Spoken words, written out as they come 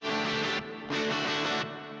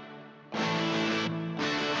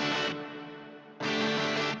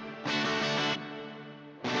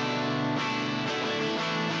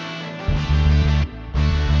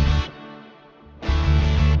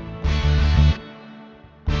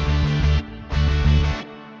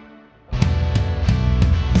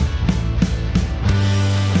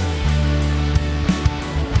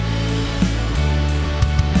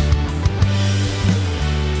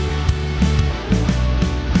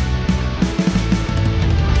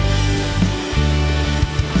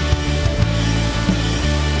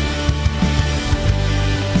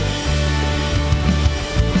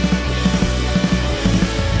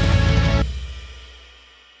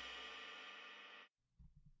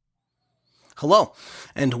Hello,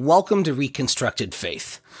 and welcome to Reconstructed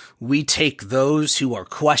Faith. We take those who are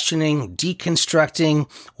questioning, deconstructing,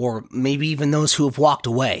 or maybe even those who have walked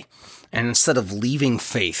away, and instead of leaving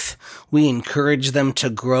faith, we encourage them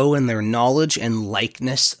to grow in their knowledge and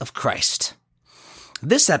likeness of Christ.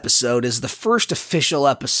 This episode is the first official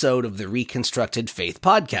episode of the Reconstructed Faith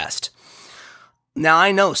podcast. Now,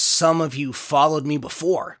 I know some of you followed me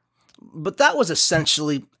before, but that was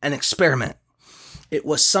essentially an experiment. It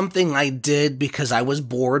was something I did because I was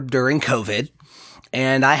bored during COVID,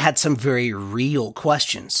 and I had some very real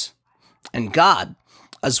questions. And God,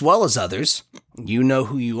 as well as others, you know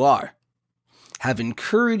who you are, have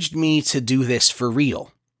encouraged me to do this for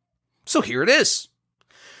real. So here it is.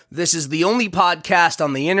 This is the only podcast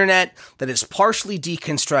on the internet that is partially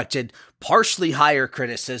deconstructed, partially higher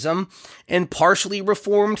criticism, and partially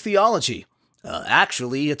reformed theology.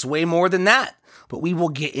 Actually, it's way more than that, but we will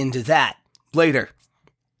get into that later.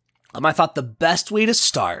 I thought the best way to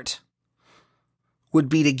start would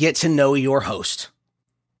be to get to know your host,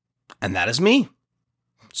 and that is me.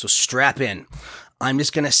 So strap in. I'm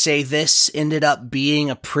just going to say this ended up being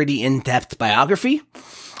a pretty in-depth biography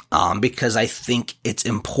because I think it's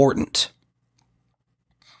important.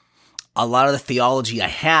 A lot of the theology I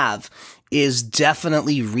have is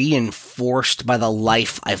definitely reinforced by the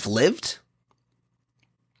life I've lived.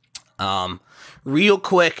 Real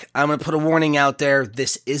quick, I'm going to put a warning out there.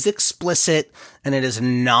 This is explicit, and it is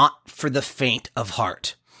not for the faint of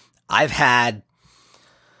heart. I've had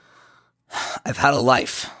a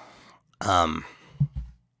life. Now,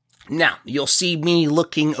 you'll see me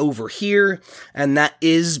looking over here, and that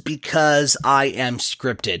is because I am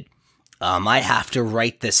scripted. I have to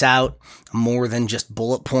write this out more than just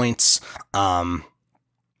bullet points,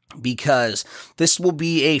 because this will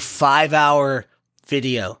be a 5-hour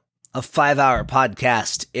video. A 5-hour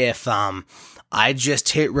podcast if I just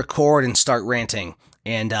hit record and start ranting.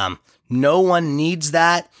 And no one needs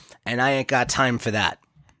that, and I ain't got time for that.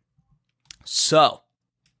 So,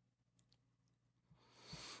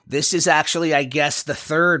 this is actually, I guess, the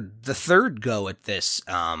third go at this.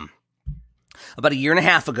 About a year and a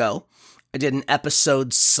half ago, I did an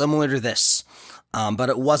episode similar to this, but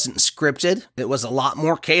it wasn't scripted. It was a lot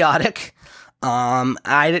more chaotic.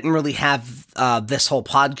 I didn't really have this whole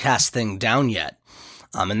podcast thing down yet.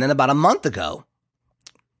 And then about a month ago,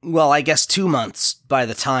 well, I guess 2 months by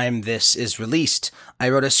the time this is released, I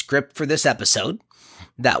wrote a script for this episode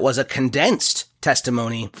that was a condensed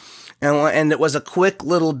testimony, and it was a quick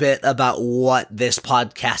little bit about what this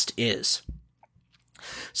podcast is.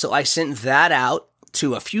 So I sent that out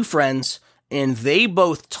to a few friends, and they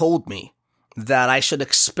both told me that I should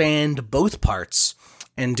expand both parts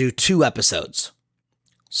and do 2 episodes.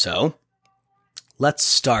 So, let's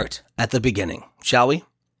start at the beginning, shall we?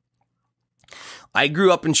 I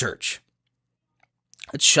grew up in church.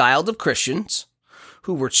 A child of Christians,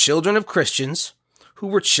 who were children of Christians, who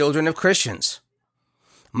were children of Christians.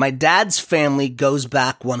 My dad's family goes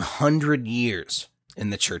back 100 years in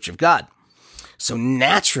the Church of God. So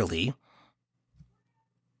naturally,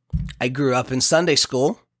 I grew up in Sunday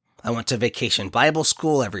school. I went to vacation Bible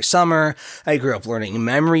school every summer. I grew up learning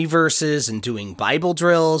memory verses and doing Bible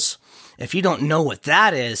drills. If you don't know what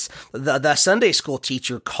that is, the Sunday school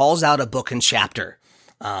teacher calls out a book and chapter.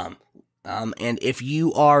 And if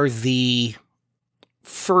you are the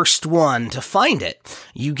first one to find it,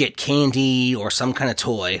 you get candy or some kind of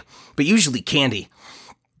toy, but usually candy.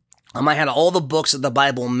 I had all the books of the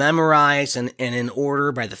Bible memorized and in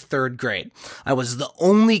order by the 3rd grade. I was the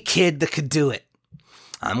only kid that could do it.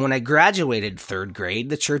 When I graduated 3rd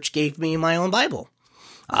grade, the church gave me my own Bible.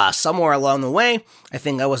 Somewhere along the way, I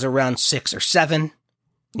think I was around 6 or 7.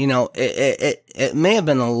 You know, it may have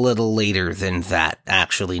been a little later than that,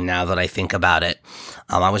 actually, now that I think about it.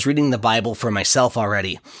 I was reading the Bible for myself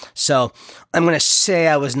already. So I'm going to say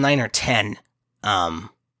I was 9 or 10.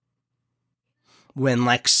 When,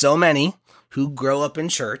 like so many who grow up in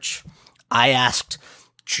church, I asked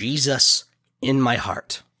Jesus in my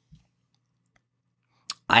heart.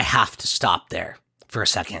 I have to stop there for a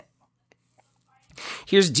second.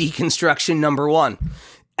 Here's deconstruction number 1.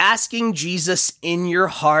 Asking Jesus in your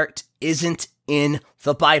heart isn't in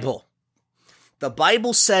the Bible. The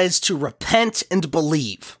Bible says to repent and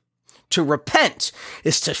believe. To repent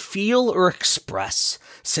is to feel or express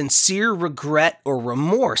sincere regret or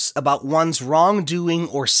remorse about one's wrongdoing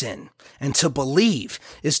or sin. And to believe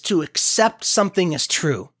is to accept something as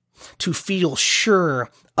true, to feel sure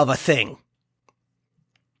of a thing.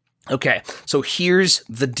 Okay, so here's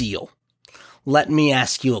the deal. Let me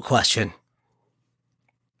ask you a question.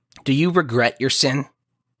 Do you regret your sin?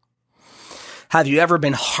 Have you ever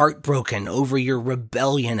been heartbroken over your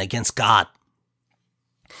rebellion against God?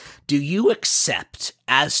 Do you accept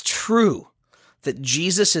as true that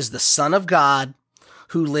Jesus is the Son of God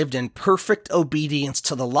who lived in perfect obedience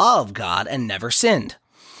to the law of God and never sinned,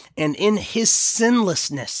 and in his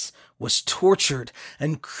sinlessness was tortured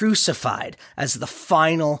and crucified as the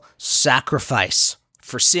final sacrifice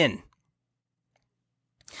for sin?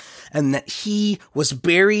 And that he was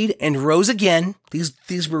buried and rose again.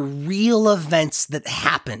 These were real events that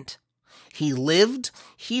happened. He lived,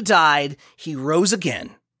 he died, he rose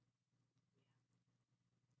again.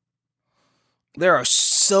 There are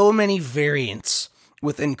so many variants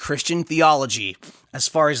within Christian theology as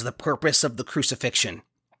far as the purpose of the crucifixion.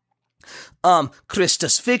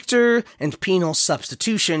 Christus Victor and penal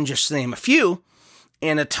substitution, just to name a few.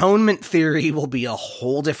 And atonement theory will be a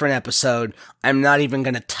whole different episode. I'm not even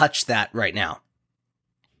going to touch that right now.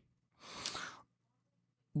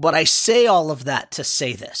 But I say all of that to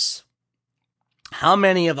say this. How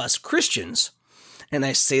many of us Christians, and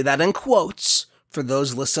I say that in quotes for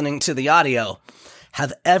those listening to the audio,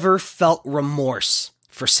 have ever felt remorse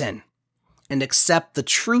for sin and accept the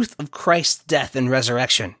truth of Christ's death and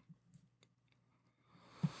resurrection?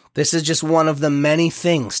 This is just one of the many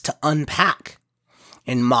things to unpack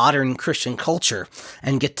in modern Christian culture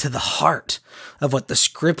and get to the heart of what the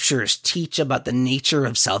scriptures teach about the nature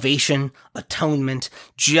of salvation, atonement,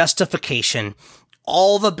 justification,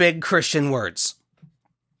 all the big Christian words.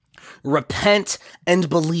 Repent and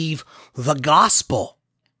believe the gospel.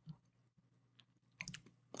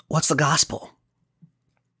 What's the gospel?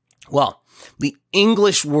 Well, the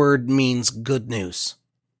English word means good news.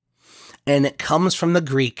 And it comes from the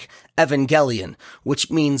Greek evangelion, which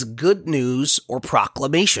means good news or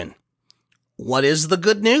proclamation. What is the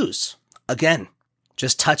good news? Again,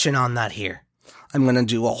 just touching on that here. I'm going to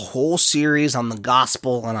do a whole series on the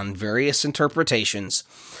gospel and on various interpretations.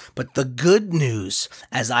 But the good news,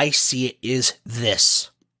 as I see it, is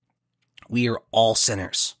this. We are all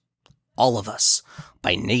sinners. All of us.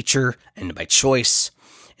 By nature and by choice.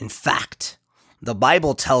 In fact, the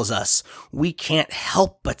Bible tells us we can't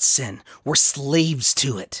help but sin. We're slaves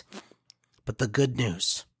to it. But the good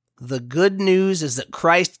news is that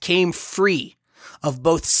Christ came free of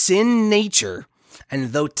both sin nature,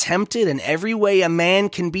 and though tempted in every way a man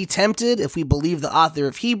can be tempted, if we believe the author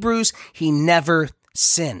of Hebrews, he never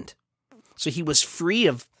sinned. So he was free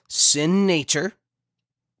of sin nature,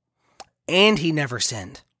 and he never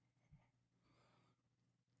sinned.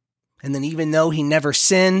 And then even though he never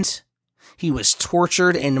sinned, he was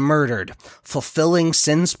tortured and murdered, fulfilling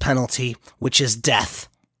sin's penalty, which is death.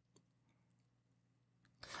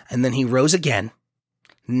 And then he rose again,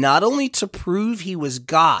 not only to prove he was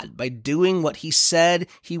God by doing what he said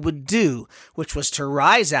he would do, which was to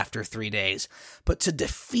rise after 3 days, but to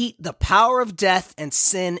defeat the power of death and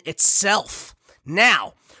sin itself.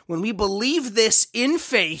 Now, when we believe this in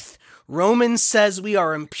faith, Romans says we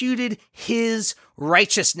are imputed his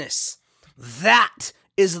righteousness. That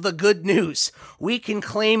is the good news. We can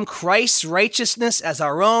claim Christ's righteousness as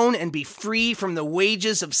our own and be free from the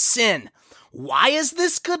wages of sin. Why is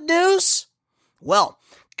this good news? Well,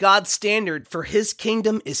 God's standard for his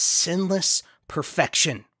kingdom is sinless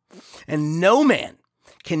perfection. And no man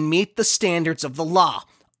can meet the standards of the law.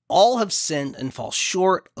 All have sinned and fall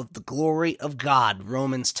short of the glory of God.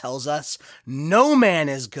 Romans tells us no man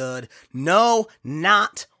is good. No,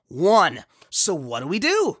 not one. So what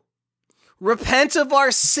do? Repent of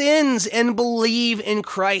our sins and believe in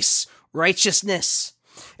Christ's righteousness.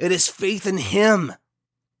 It is faith in him.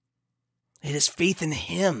 It is faith in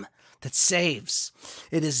him that saves.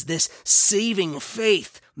 It is this saving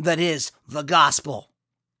faith that is the gospel.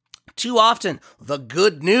 Too often, the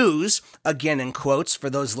good news, again in quotes for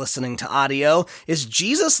those listening to audio, is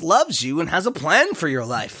Jesus loves you and has a plan for your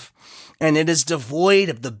life. And it is devoid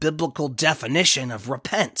of the biblical definition of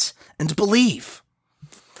repent and believe.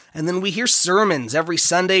 And then we hear sermons every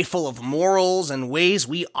Sunday full of morals and ways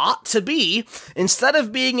we ought to be, instead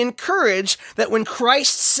of being encouraged that when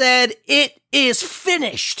Christ said, "It is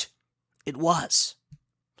finished," it was.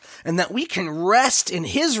 And that we can rest in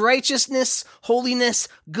his righteousness, holiness,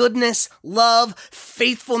 goodness, love,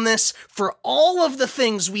 faithfulness for all of the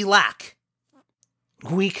things we lack.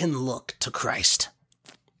 We can look to Christ.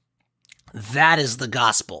 That is the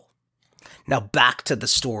gospel. Now back to the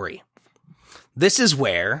story. This is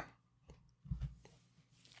where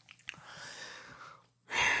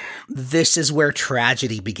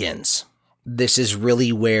tragedy begins. This is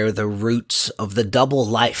really where the roots of the double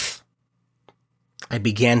life I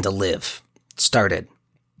began to live started.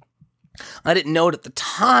 I didn't know it at the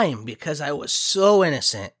time because I was so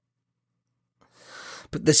innocent.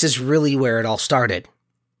 But this is really where it all started.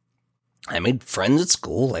 I made friends at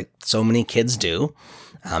school, like so many kids do.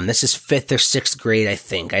 This is 5th or 6th grade, I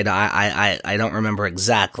think. I don't remember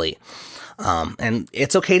exactly. And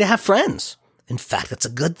it's okay to have friends. In fact, it's a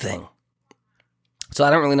good thing. So I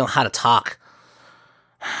don't really know how to talk.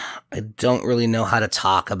 I don't really know how to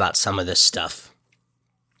talk about some of this stuff.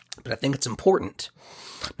 But I think it's important.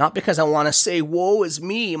 Not because I want to say, woe is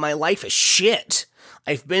me, my life is shit.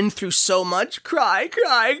 I've been through so much, cry,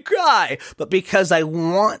 cry, cry. But because I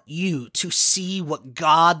want you to see what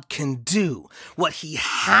God can do, what He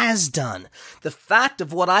has done. The fact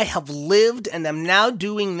of what I have lived and am now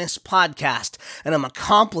doing this podcast, and I'm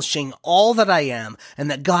accomplishing all that I am, and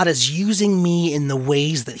that God is using me in the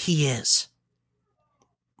ways that He is.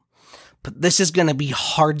 But this is going to be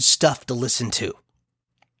hard stuff to listen to.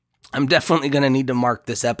 I'm definitely going to need to mark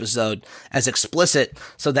this episode as explicit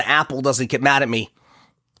so the Apple doesn't get mad at me.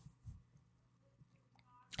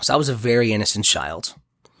 So I was a very innocent child.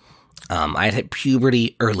 I had hit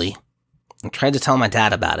puberty early. I tried to tell my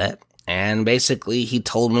dad about it. And basically, he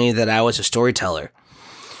told me that I was a storyteller.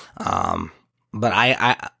 But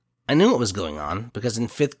I knew what was going on because in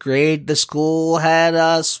 5th grade, the school had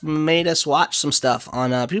made us watch some stuff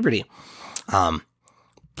on puberty.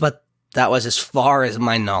 But that was as far as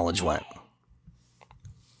my knowledge went.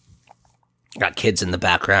 Got kids in the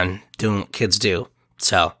background doing what kids do.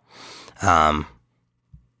 So,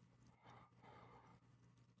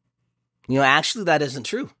 actually that isn't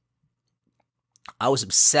true. I was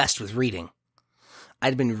obsessed with reading.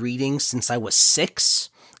 I'd been reading since I was 6,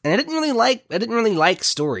 and I didn't really like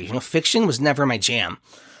stories. Fiction was never my jam.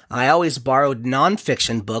 I always borrowed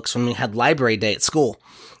nonfiction books when we had library day at school.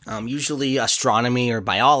 Usually astronomy or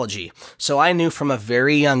biology. So I knew from a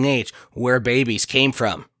very young age where babies came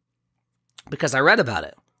from because I read about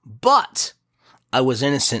it. But I was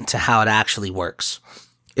innocent to how it actually works,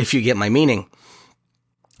 if you get my meaning.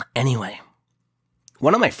 Anyway,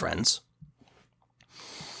 one of my friends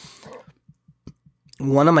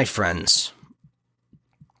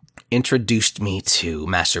introduced me to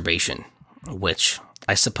masturbation, which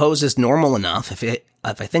I suppose is normal enough if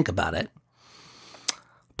I think about it.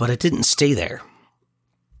 But it didn't stay there.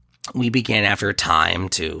 We began after a time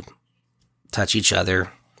to touch each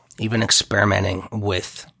other, even experimenting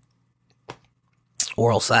with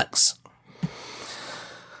oral sex.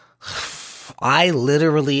 I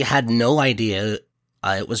literally had no idea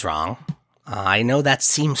it was wrong. I know that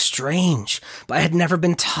seems strange, but I had never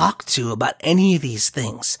been talked to about any of these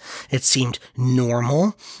things. It seemed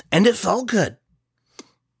normal, and it felt good.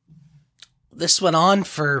 This went on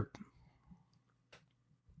for...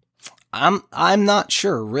 I'm not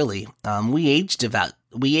sure, really. We aged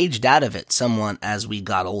out of it somewhat as we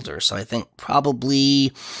got older. So I think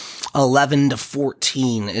probably 11 to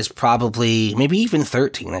 14 is probably, maybe even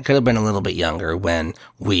 13. I could have been a little bit younger when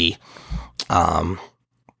we kind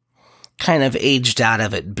of aged out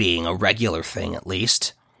of it being a regular thing, at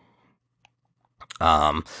least.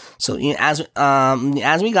 So as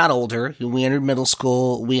we got older, we entered middle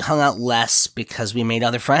school, we hung out less because we made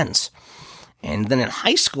other friends. And then in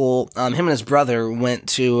high school, him and his brother went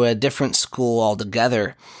to a different school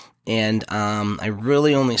altogether. And I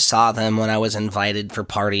really only saw them when I was invited for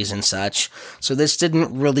parties and such. So this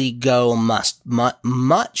didn't really go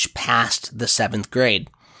much past the 7th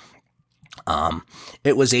grade.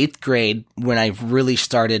 It was 8th grade when I really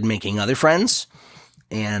started making other friends.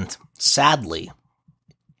 And sadly,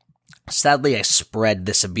 I spread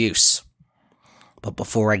this abuse. But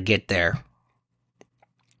before I get there,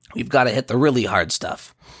 we've got to hit the really hard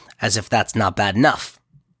stuff, as if that's not bad enough.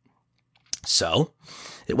 So,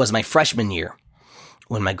 it was my freshman year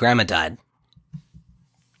when my grandma died.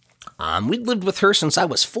 We'd lived with her since I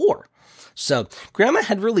was 4. So, grandma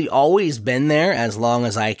had really always been there as long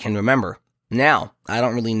as I can remember. Now, I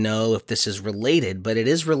don't really know if this is related, but it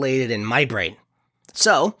is related in my brain.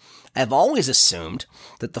 So, I've always assumed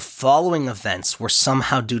that the following events were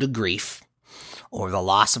somehow due to grief or the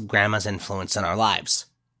loss of grandma's influence in our lives.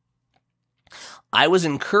 I was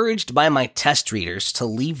encouraged by my test readers to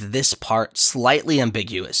leave this part slightly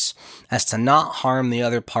ambiguous as to not harm the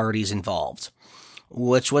other parties involved,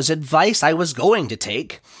 which was advice I was going to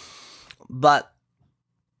take. But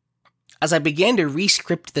as I began to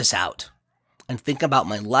re-script this out and think about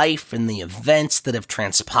my life and the events that have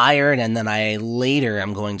transpired and that I later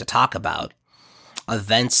am going to talk about,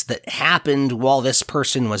 events that happened while this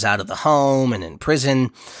person was out of the home and in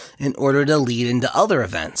prison in order to lead into other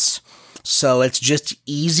events. So it's just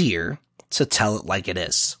easier to tell it like it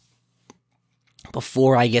is.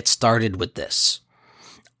 Before I get started with this,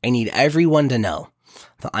 I need everyone to know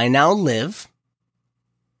that I now live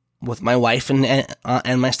with my wife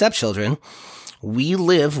and my stepchildren we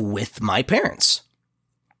live with my parents.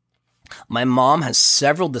 My mom has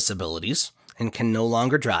several disabilities and can no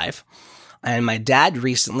longer drive. And my dad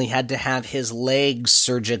recently had to have his legs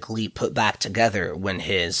surgically put back together when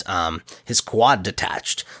his quad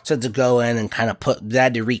detached. So had to go in and kind of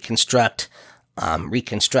had to reconstruct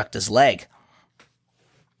his leg.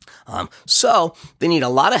 So they need a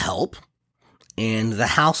lot of help, and the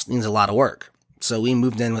house needs a lot of work. So we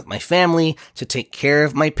moved in with my family to take care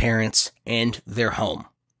of my parents and their home.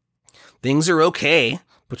 Things are okay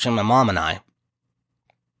between my mom and I.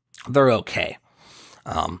 They're okay.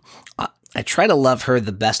 I try to love her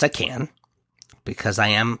the best I can because I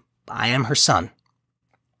am her son.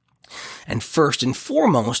 And first and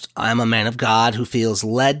foremost, I'm a man of God who feels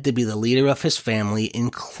led to be the leader of his family,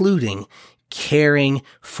 including caring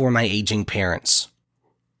for my aging parents.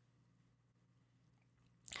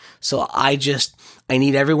 So I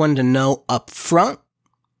need everyone to know up front,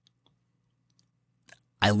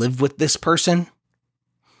 I live with this person.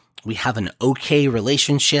 We have an okay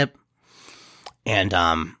relationship. And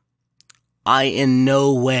I in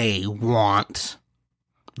no way want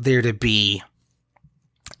there to be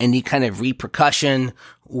any kind of repercussion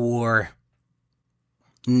or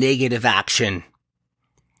negative action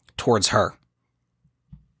towards her.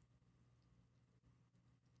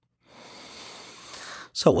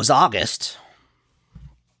 So it was August,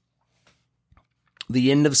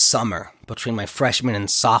 the end of summer between my freshman and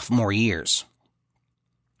sophomore years.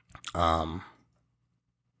 And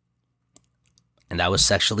I was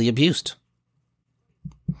sexually abused.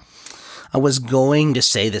 I was going to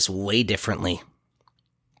say this way differently.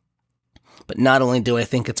 But not only do I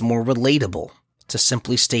think it's more relatable to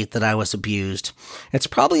simply state that I was abused, it's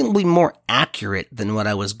probably more accurate than what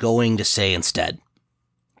I was going to say instead.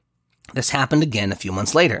 This happened again a few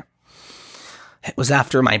months later. It was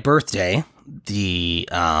after my birthday, the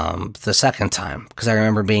second time, because I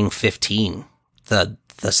remember being 15 the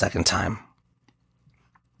second time.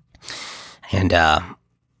 And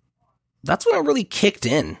that's when it really kicked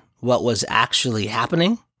in what was actually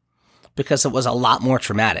happening, because it was a lot more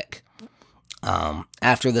traumatic.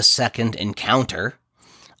 After the second encounter,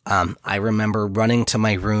 I remember running to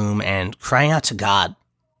my room and crying out to God.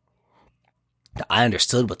 I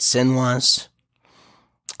understood what sin was.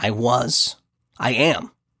 I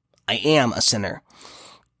am a sinner,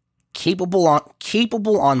 capable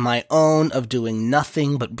on my own of doing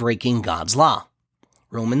nothing but breaking God's law.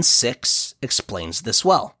 Romans 6 explains this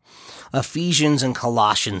well. Ephesians and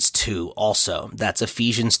Colossians 2 also. That's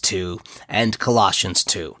Ephesians 2 and Colossians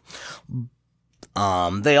 2.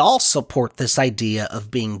 They all support this idea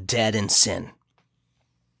of being dead in sin.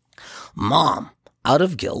 Mom, out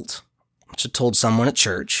of guilt, she told someone at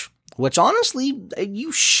church, which honestly,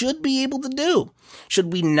 you should be able to do.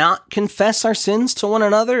 Should we not confess our sins to one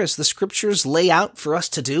another as the scriptures lay out for us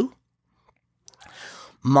to do?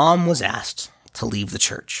 Mom was asked to leave the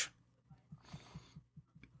church.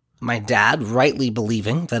 My dad, rightly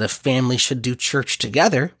believing that a family should do church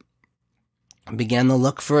together, began to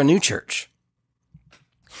look for a new church.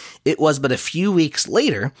 It was but a few weeks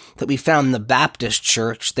later that we found the Baptist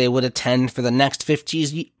church they would attend for the next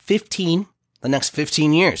 15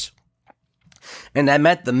 years. And I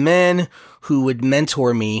met the men who would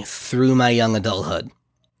mentor me through my young adulthood.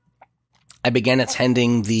 I began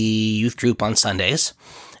attending the youth group on Sundays,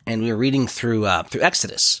 and we were reading through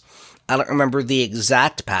Exodus. I don't remember the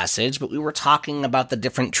exact passage, but we were talking about the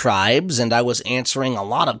different tribes, and I was answering a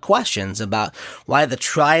lot of questions about why the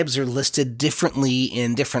tribes are listed differently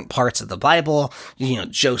in different parts of the Bible.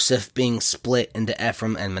 Joseph being split into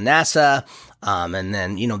Ephraim and Manasseh. And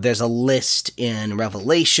then, there's a list in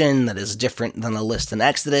Revelation that is different than a list in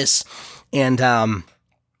Exodus. And I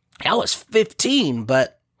was 15,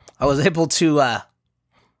 but I was able to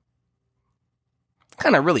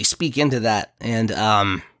kind of really speak into that. And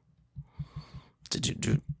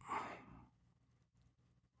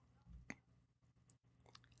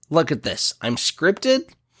look at this. I'm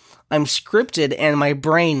scripted, and my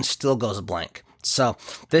brain still goes blank. So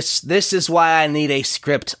this is why I need a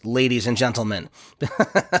script, ladies and gentlemen.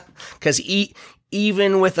 Because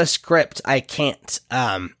even with a script, I can't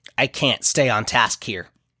stay on task here.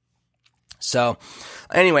 So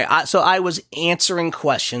anyway, I was answering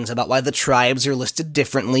questions about why the tribes are listed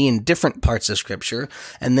differently in different parts of Scripture,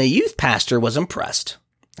 and the youth pastor was impressed,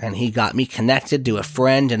 and he got me connected to a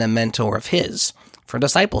friend and a mentor of his for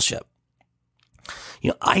discipleship.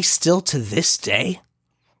 I still to this day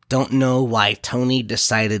don't know why Tony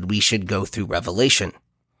decided we should go through Revelation,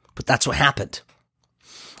 but that's what happened.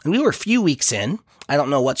 And we were a few weeks in. I don't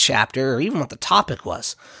know what chapter or even what the topic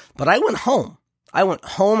was, but I went home. I went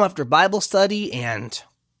home after Bible study, and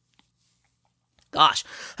Gosh,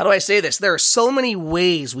 how do I say this? There are so many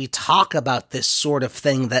ways we talk about this sort of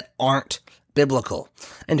thing that aren't biblical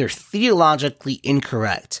and are theologically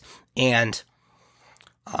incorrect. And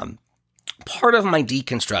part of my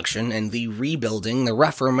deconstruction and the rebuilding, the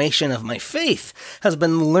reformation of my faith has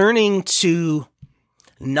been learning to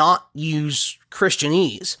not use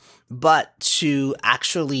Christianese, but to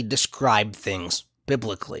actually describe things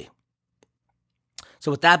biblically.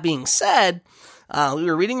 So with that being said, we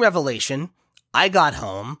were reading Revelation. I got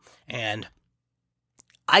home and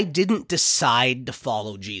I didn't decide to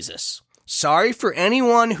follow Jesus. Sorry for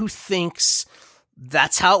anyone who thinks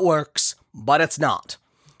that's how it works, but it's not.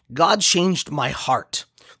 God changed my heart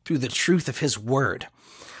through the truth of his word.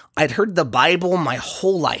 I'd heard the Bible my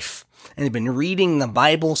whole life and had been reading the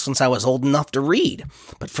Bible since I was old enough to read.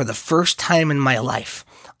 But for the first time in my life,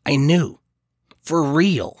 I knew for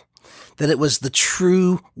real that it was the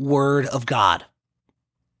true word of God.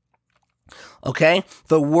 Okay?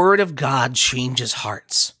 The word of God changes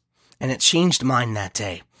hearts. And it changed mine that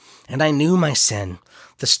day. And I knew my sin,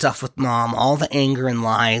 the stuff with mom, all the anger and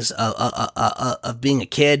lies of being a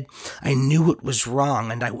kid. I knew it was wrong,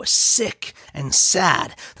 and I was sick and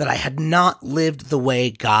sad that I had not lived the way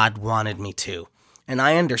God wanted me to. And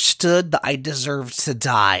I understood that I deserved to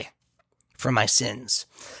die for my sins,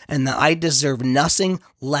 and that I deserved nothing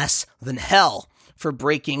less than hell for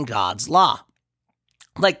breaking God's law.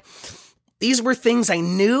 Like, these were things I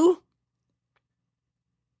knew.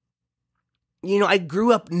 You know, I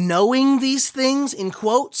grew up knowing these things, in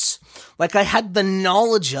quotes, like I had the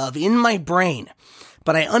knowledge of in my brain,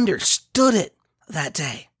 but I understood it that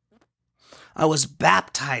day. I was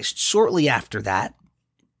baptized shortly after that,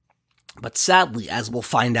 but sadly, as we'll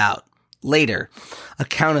find out later,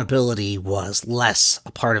 accountability was less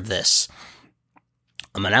a part of this.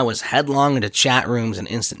 I mean, I was headlong into chat rooms and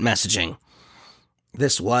instant messaging.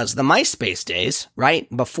 This was the MySpace days, right?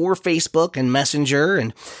 Before Facebook and Messenger,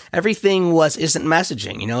 and everything was instant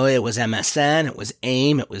messaging. You know, it was MSN, it was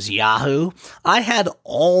AIM, it was Yahoo. I had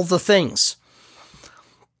all the things.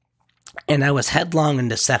 And I was headlong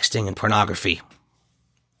into sexting and pornography.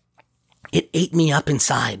 It ate me up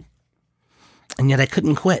inside. And yet I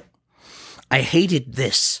couldn't quit. I hated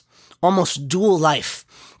this almost dual life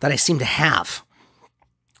that I seemed to have.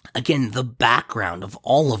 Again, the background of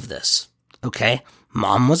all of this, okay?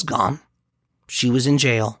 Mom was gone. She was in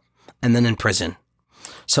jail and then in prison.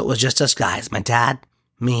 So it was just us guys, my dad,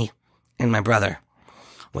 me, and my brother.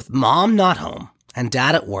 With mom not home and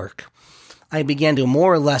dad at work, I began to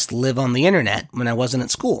more or less live on the internet when I wasn't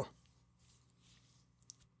at school.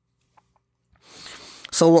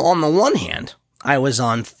 So on the one hand, I was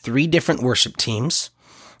on 3 different worship teams.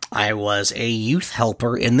 I was a youth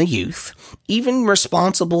helper in the youth, even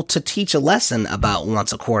responsible to teach a lesson about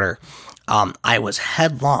once a quarter. I was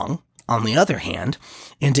headlong, on the other hand,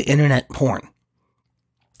 into internet porn.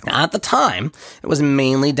 Now, at the time, it was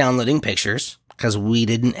mainly downloading pictures, because we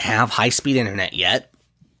didn't have high-speed internet yet.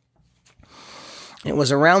 It was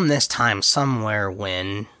around this time somewhere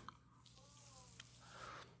when...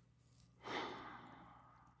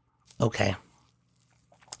 Okay.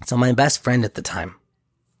 So my best friend at the time.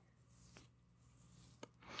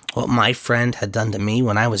 What my friend had done to me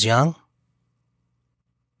when I was young,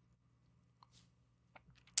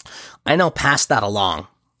 I now passed that along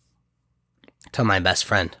to my best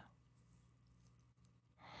friend.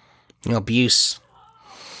 You know, abuse.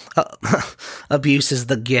 Abuse is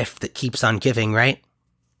the gift that keeps on giving, right?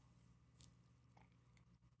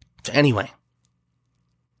 So anyway.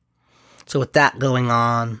 So with that going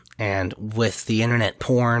on, and with the internet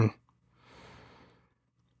porn,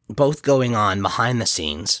 both going on behind the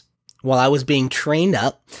scenes, while I was being trained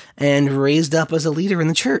up and raised up as a leader in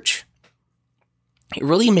the church, it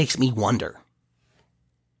really makes me wonder.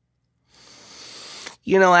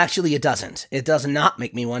 You know, actually it doesn't. It does not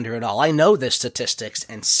make me wonder at all. I know the statistics,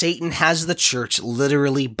 and Satan has the church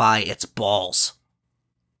literally by its balls.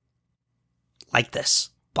 Like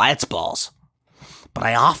this, by its balls. But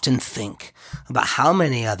I often think about how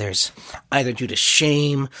many others, either due to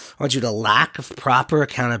shame or due to lack of proper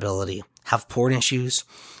accountability, have porn issues,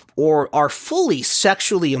 or are fully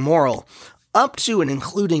sexually immoral, up to and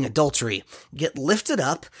including adultery, get lifted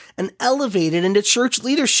up and elevated into church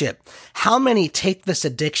leadership. How many take this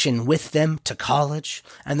addiction with them to college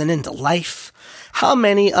and then into life? How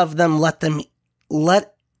many of them let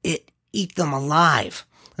it eat them alive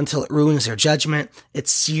until it ruins their judgment, it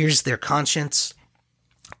sears their conscience?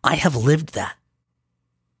 I have lived that.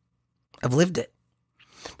 I've lived it.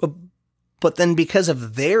 But then because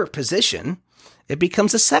of their position, it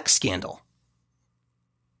becomes a sex scandal.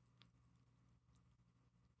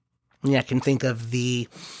 Yeah, I can think of the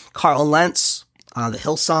Carl Lentz the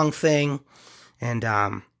Hillsong thing, and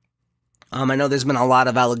I know there's been a lot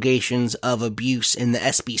of allegations of abuse in the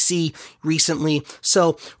SBC recently,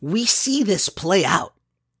 so we see this play out.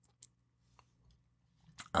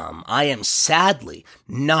 I am sadly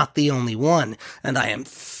not the only one, and I am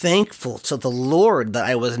thankful to the Lord that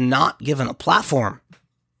I was not given a platform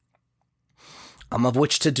of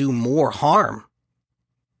which to do more harm.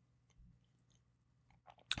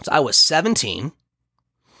 So I was 17,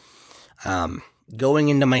 going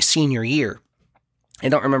into my senior year. I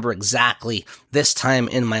don't remember exactly. This time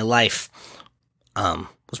in my life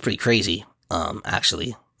was pretty crazy,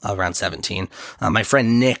 actually. Around 17. My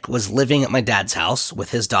friend Nick was living at my dad's house with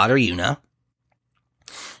his daughter, Una.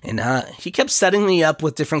 And he kept setting me up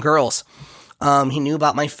with different girls. He knew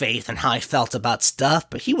about my faith and how I felt about stuff,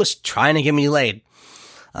 but he was trying to get me laid.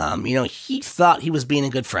 He thought he was being a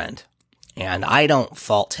good friend. And I don't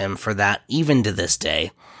fault him for that, even to this day.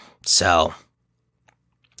 So,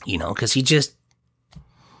 because he just,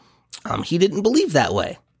 he didn't believe that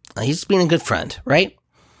way. He's just being a good friend, right?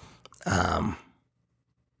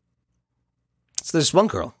 So there's one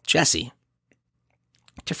girl, Jessie,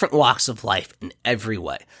 different walks of life in every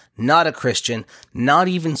way, not a Christian, not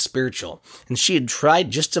even spiritual, and she had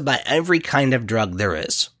tried just about every kind of drug there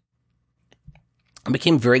is. I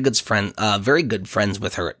became very good friends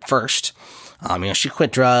with her at first. She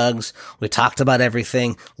quit drugs, we talked about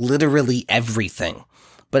everything, literally everything,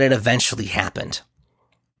 but it eventually happened.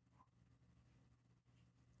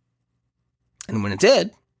 And when it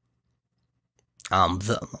did,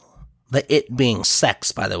 the it being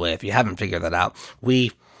sex, by the way, if you haven't figured that out,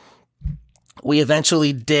 we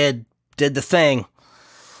eventually did the thing.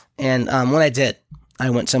 And when I did, I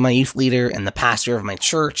went to my youth leader and the pastor of my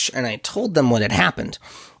church, and I told them what had happened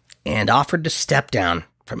and offered to step down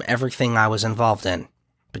from everything I was involved in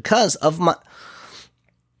because of my,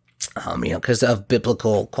 because of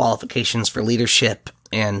biblical qualifications for leadership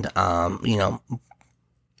and,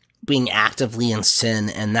 being actively in sin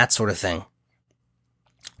and that sort of thing.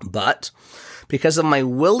 But because of my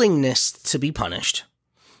willingness to be punished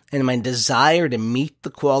and my desire to meet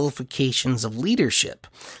the qualifications of leadership,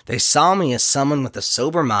 they saw me as someone with a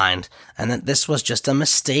sober mind and that this was just a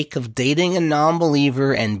mistake of dating a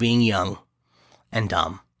non-believer and being young and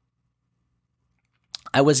dumb.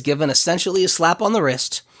 I was given essentially a slap on the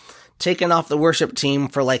wrist, taken off the worship team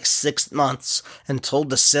for like 6 months, and told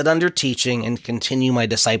to sit under teaching and continue my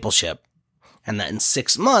discipleship. And that in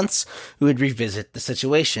 6 months, we would revisit the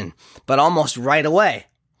situation. But almost right away,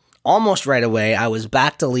 I was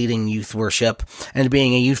back to leading youth worship and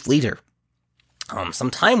being a youth leader.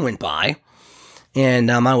 Some time went by,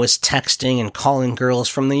 and I was texting and calling girls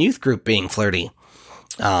from the youth group being flirty.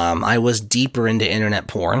 I was deeper into internet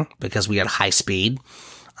porn because we had high speed.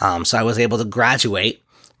 So I was able to graduate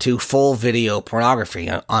to full video pornography,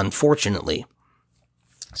 unfortunately.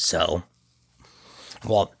 So,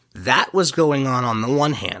 that was going on the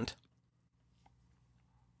one hand.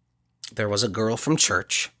 There was a girl from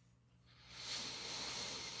church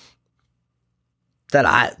that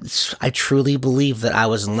I truly believe that I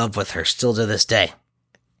was in love with her still to this day.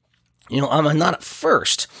 I'm not at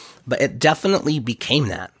first, but it definitely became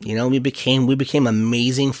that. We became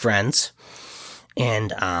amazing friends,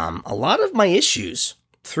 and a lot of my issues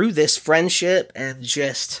through this friendship and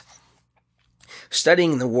just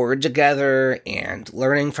studying the Word together and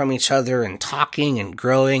learning from each other and talking and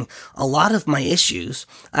growing, a lot of my issues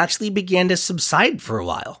actually began to subside for a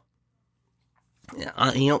while.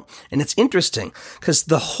 And it's interesting because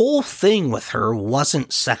the whole thing with her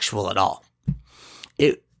wasn't sexual at all.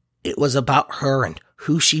 It was about her and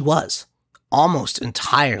who she was. Almost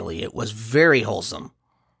entirely. It was very wholesome.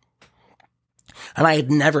 And I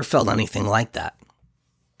had never felt anything like that.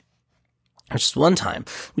 Just one time,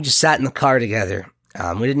 we just sat in the car together.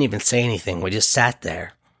 We didn't even say anything. We just sat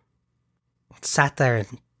there.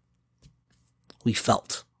 And we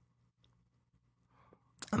felt.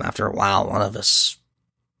 After a while, one of us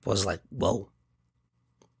was like, whoa.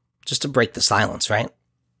 Just to break the silence, right?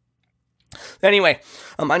 Anyway,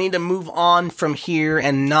 I need to move on from here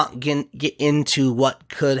and not get into what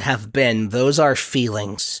could have been. Those are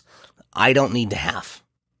feelings I don't need to have.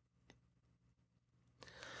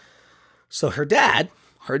 So her dad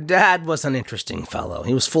was an interesting fellow.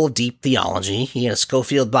 He was full of deep theology. He had a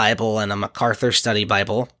Scofield Bible and a MacArthur Study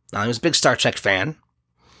Bible. He was a big Star Trek fan.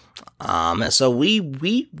 So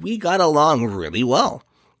we got along really well.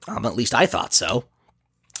 At least I thought so.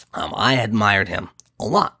 I admired him a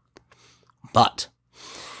lot. But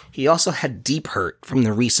he also had deep hurt from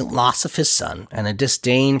the recent loss of his son and a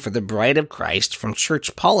disdain for the bride of Christ from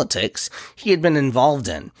church politics he had been involved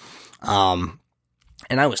in.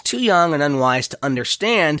 And I was too young and unwise to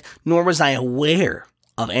understand, nor was I aware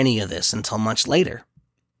of any of this until much later.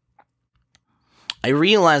 I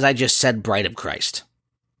realized I just said bride of Christ.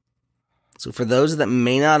 So for those that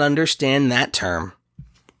may not understand that term,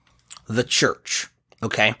 the church,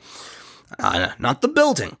 okay? Not the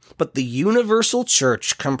building, but the universal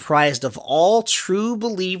church comprised of all true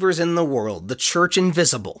believers in the world, the church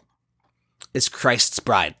invisible, is Christ's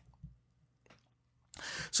bride.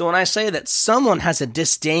 So when I say that someone has a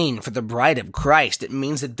disdain for the bride of Christ, it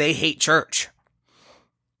means that they hate church.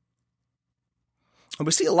 And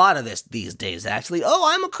we see a lot of this these days, actually. Oh,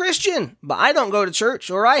 I'm a Christian, but I don't go to church,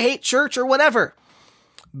 or I hate church, or whatever.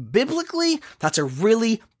 Biblically, that's a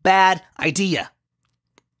really bad idea.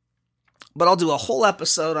 But I'll do a whole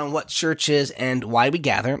episode on what church is and why we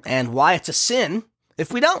gather and why it's a sin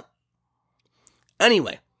if we don't.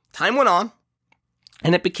 Anyway, time went on,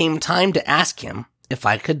 and it became time to ask him if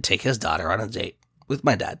I could take his daughter on a date with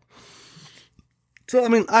my dad. So,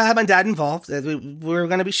 I had my dad involved. We were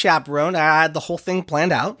going to be chaperoned. I had the whole thing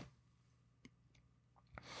planned out.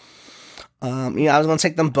 I was going to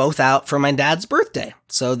take them both out for my dad's birthday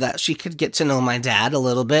so that she could get to know my dad a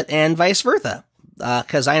little bit and vice versa.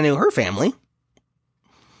 Because I knew her family.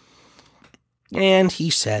 And he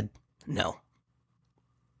said no.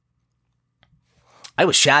 I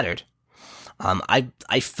was shattered.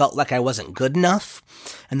 I felt like I wasn't good enough.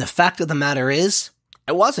 And the fact of the matter is,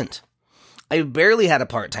 I wasn't. I barely had a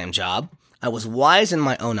part-time job. I was wise in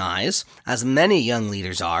my own eyes, as many young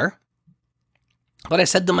leaders are. But I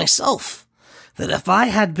said to myself that if I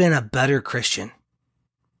had been a better Christian,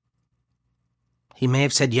 he may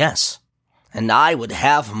have said yes. And I would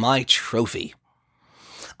have my trophy.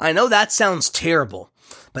 I know that sounds terrible,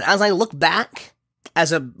 but as I look back,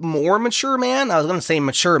 as a more mature man, I was going to say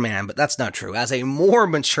mature man, but that's not true. As a more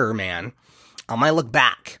mature man, I look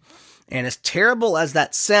back, and as terrible as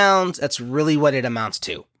that sounds, that's really what it amounts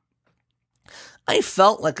to. I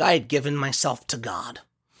felt like I had given myself to God,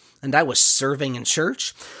 and I was serving in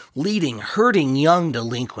church, leading hurting young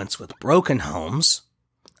delinquents with broken homes,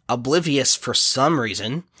 oblivious for some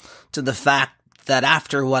reason to the fact that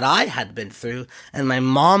after what I had been through and my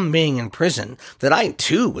mom being in prison, that I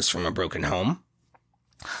too was from a broken home.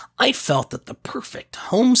 I felt that the perfect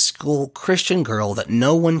homeschool Christian girl that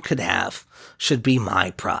no one could have should be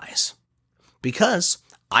my prize. Because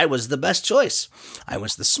I was the best choice. I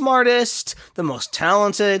was the smartest, the most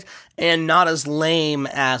talented, and not as lame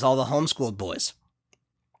as all the homeschooled boys.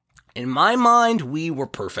 In my mind, we were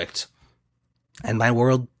perfect. And my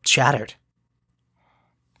world shattered.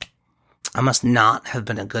 I must not have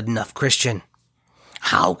been a good enough Christian.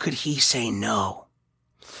 How could he say no?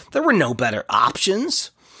 There were no better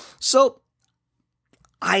options. So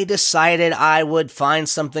I decided I would find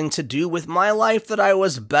something to do with my life that I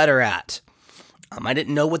was better at. I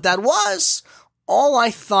didn't know what that was. All I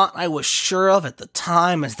thought I was sure of at the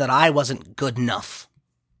time is that I wasn't good enough.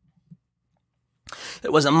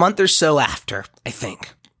 It was a month or so after, I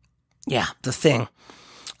think. Yeah, the thing.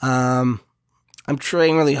 I'm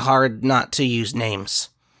trying really hard not to use names.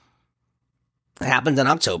 It happened in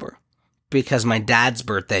October because my dad's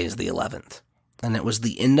birthday is the 11th. And it was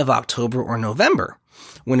the end of October or November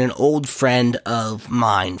when an old friend of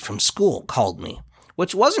mine from school called me,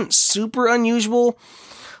 which wasn't super unusual.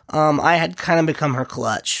 I had kind of become her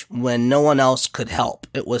clutch when no one else could help.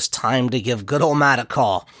 It was time to give good old Matt a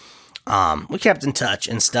call. We kept in touch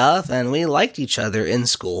and stuff, and we liked each other in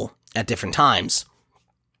school at different times.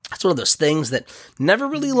 It's one of those things that never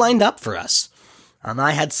really lined up for us.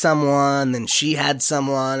 I had someone, then she had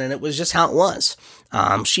someone, and it was just how it was.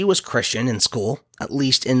 She was Christian in school, at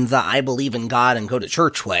least in the I believe in God and go to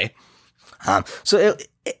church way. So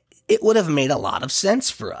it would have made a lot of sense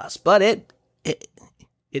for us, but it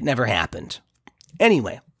never happened.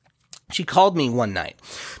 Anyway, she called me one night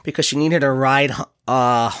because she needed a ride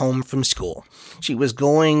home from school. She was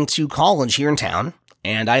going to college here in town,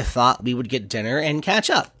 and I thought we would get dinner and catch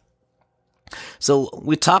up. So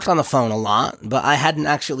we talked on the phone a lot, but I hadn't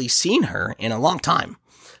actually seen her in a long time.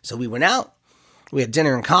 So we went out, we had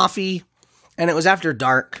dinner and coffee, and it was after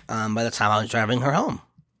dark by the time I was driving her home.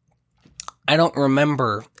 I don't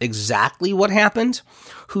remember exactly what happened,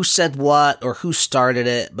 who said what, or who started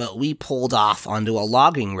it, but we pulled off onto a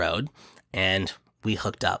logging road, and we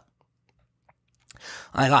hooked up.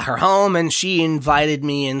 I got her home, and she invited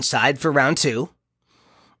me inside for round two.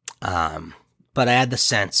 But I had the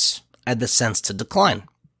sense to decline.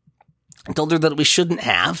 I told her that we shouldn't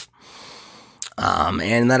have,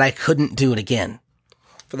 and that I couldn't do it again.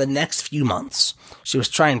 For the next few months, she was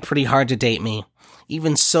trying pretty hard to date me,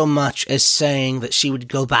 even so much as saying that she would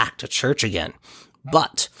go back to church again.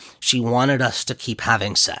 but she wanted us to keep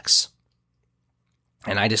having sex.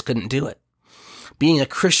 And I just couldn't do it. Being a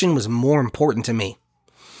Christian was more important to me.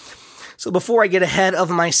 So before I get ahead of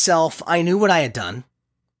myself, I knew what I had done.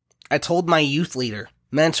 I told my youth leader,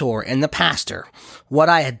 mentor, and the pastor what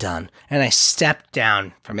I had done, and I stepped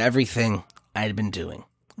down from everything I had been doing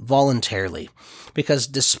voluntarily, because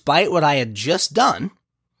despite what I had just done,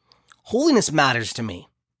 holiness matters to me.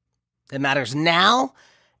 It matters now,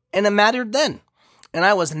 and it mattered then. And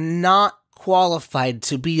I was not qualified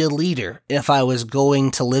to be a leader if I was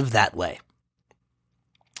going to live that way.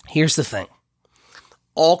 Here's the thing.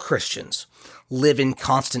 All Christians live in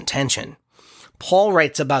constant tension. Paul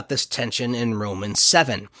writes about this tension in Romans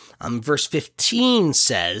 7. Verse 15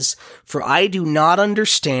 says, "For I do not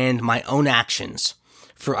understand my own actions,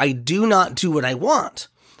 for I do not do what I want,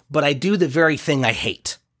 but I do the very thing I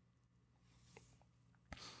hate."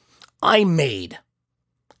 I made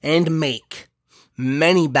and make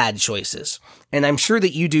many bad choices, and I'm sure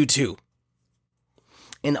that you do too.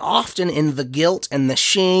 And often in the guilt and the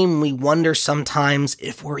shame, we wonder sometimes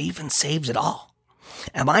if we're even saved at all.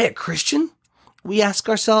 Am I a Christian? We ask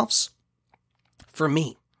ourselves. For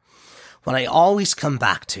me, what I always come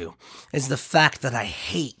back to is the fact that I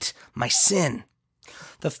hate my sin.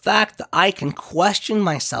 The fact that I can question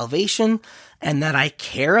my salvation and that I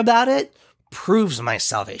care about it proves my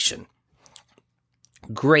salvation.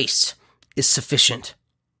 Grace is sufficient,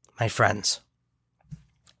 my friends.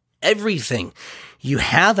 Everything you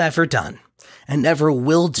have ever done and ever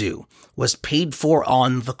will do was paid for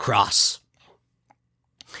on the cross.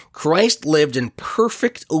 Christ lived in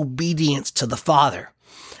perfect obedience to the Father,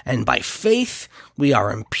 and by faith we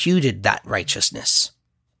are imputed that righteousness.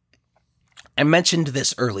 I mentioned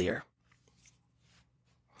this earlier.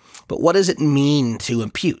 But what does it mean to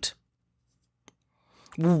impute?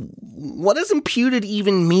 What does imputed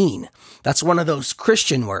even mean? That's one of those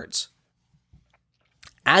Christian words.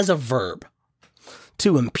 As a verb,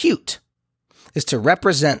 to impute is to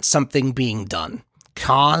represent something being done,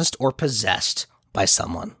 caused or possessed by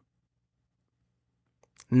someone.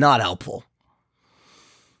 Not helpful.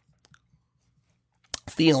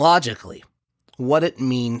 Theologically, what it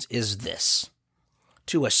means is this: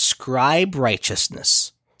 to ascribe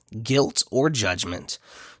righteousness, guilt, or judgment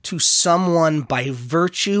to someone by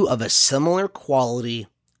virtue of a similar quality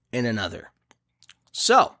in another.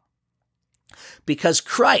 So, because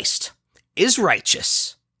Christ is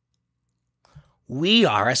righteous, we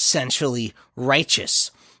are essentially righteous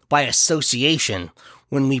by association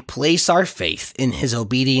when we place our faith in his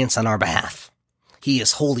obedience on our behalf. He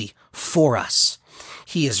is holy for us.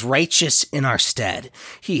 He is righteous in our stead.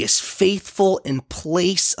 He is faithful in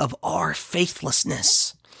place of our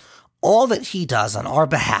faithlessness. All that he does on our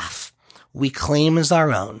behalf, we claim as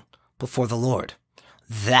our own before the Lord.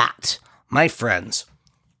 That, my friends,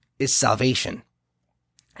 is salvation.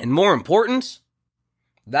 And more important,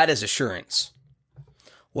 that is assurance.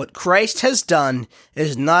 What Christ has done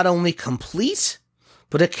is not only complete,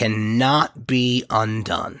 but it cannot be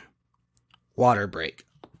undone. Water break.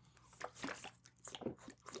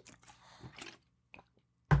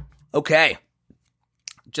 Okay,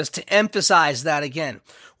 just to emphasize that again,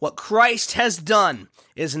 what Christ has done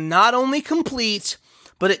is not only complete,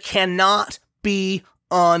 but it cannot be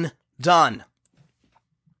undone.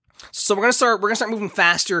 So we're gonna start moving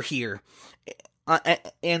faster here,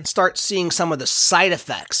 and start seeing some of the side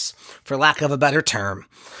effects, for lack of a better term,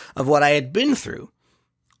 of what I had been through.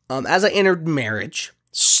 As I entered marriage,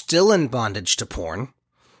 still in bondage to porn.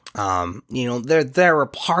 There were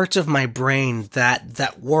parts of my brain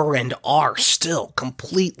that were and are still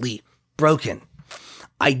completely broken.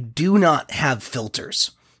 I do not have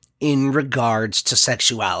filters in regards to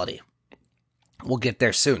sexuality. We'll get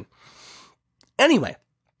there soon. Anyway,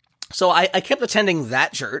 so I kept attending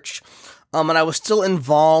that church, and I was still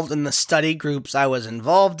involved in the study groups I was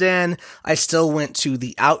involved in. I still went to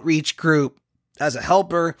the outreach group as a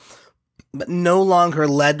helper, but no longer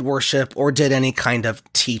led worship or did any kind of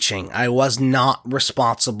teaching. I was not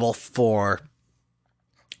responsible for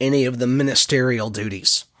any of the ministerial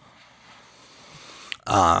duties.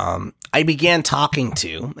 I began talking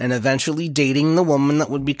to and eventually dating the woman that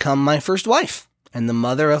would become my first wife and the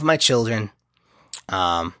mother of my children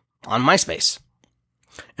on MySpace.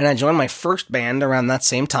 And I joined my first band around that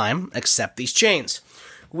same time, Accept These Chains.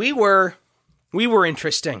 We were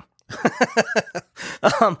interesting.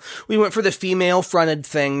 We went for the female-fronted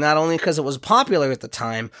thing, not only because it was popular at the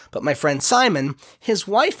time, but my friend Simon, his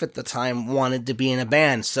wife at the time, wanted to be in a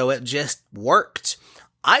band, so it just worked.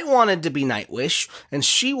 I wanted to be Nightwish, and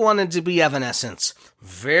she wanted to be Evanescence.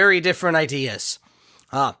 Very different ideas.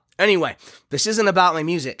 Anyway, this isn't about my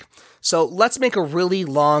music. So let's make a really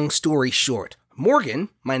long story short. Morgan,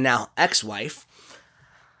 my now ex-wife,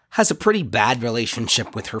 has a pretty bad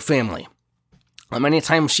relationship with her family.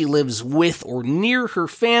 Anytime she lives with or near her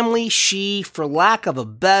family, she, for lack of a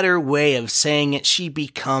better way of saying it, she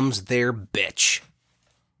becomes their bitch.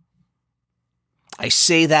 I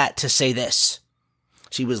say that to say this.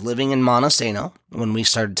 She was living in Montesano when we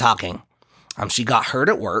started talking. She got hurt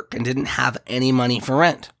at work and didn't have any money for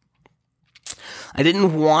rent. I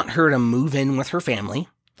didn't want her to move in with her family.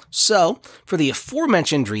 So, for the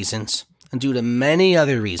aforementioned reasons, and due to many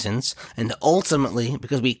other reasons, and ultimately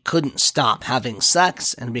because we couldn't stop having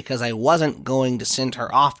sex, and because I wasn't going to send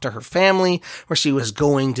her off to her family where she was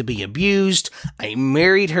going to be abused, I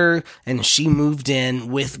married her, and she moved in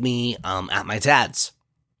with me at my dad's.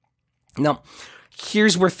 Now,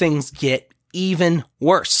 here's where things get even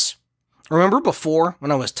worse. Remember before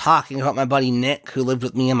when I was talking about my buddy Nick who lived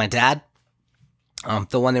with me and my dad?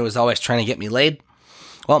 The one that was always trying to get me laid?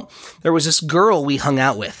 Well, there was this girl we hung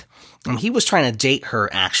out with. He was trying to date her,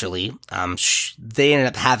 actually. They ended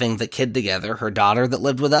up having the kid together, her daughter that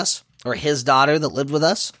lived with us, or his daughter that lived with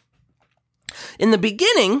us. In the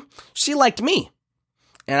beginning, she liked me,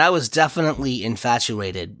 and I was definitely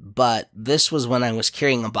infatuated, but this was when I was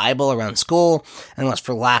carrying a Bible around school and was,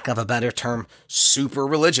 for lack of a better term, super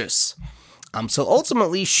religious. So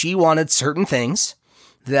ultimately, she wanted certain things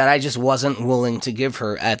that I just wasn't willing to give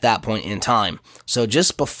her at that point in time. So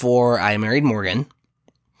just before I married Morgan,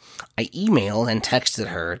 I emailed and texted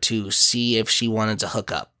her to see if she wanted to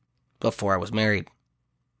hook up before I was married.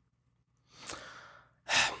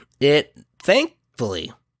 It,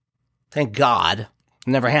 thankfully, thank God,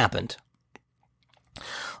 never happened.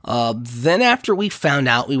 Then after we found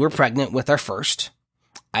out we were pregnant with our first,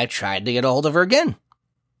 I tried to get a hold of her again.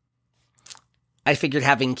 I figured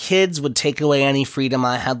having kids would take away any freedom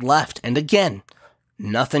I had left, and again,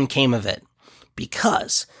 nothing came of it.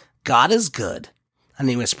 Because God is good, and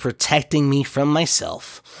He was protecting me from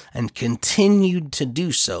myself, and continued to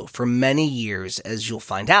do so for many years, as you'll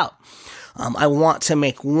find out. I want to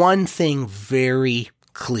make one thing very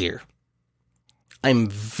clear. I'm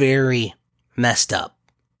very messed up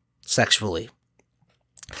sexually.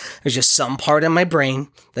 There's just some part in my brain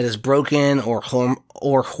that is broken or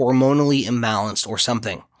hormonally imbalanced or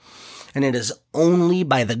something. And it is only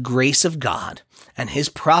by the grace of God and His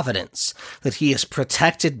providence that He has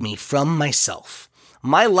protected me from myself.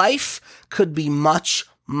 My life could be much,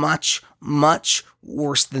 much, much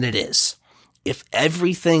worse than it is if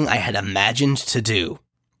everything I had imagined to do,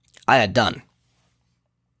 I had done.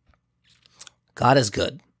 God is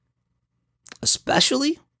good.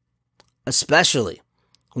 Especially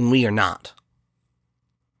when we are not.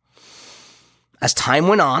 As time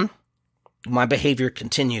went on, my behavior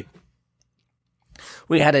continued.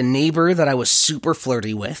 We had a neighbor that I was super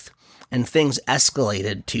flirty with, and things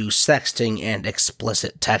escalated to sexting and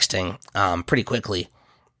explicit texting pretty quickly.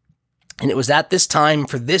 And it was at this time,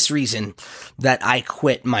 for this reason, that I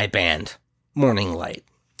quit my band, Morning Light.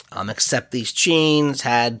 Except These Chains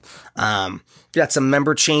had got some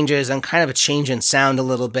member changes and kind of a change in sound a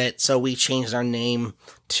little bit, so we changed our name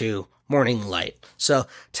to Morning Light. So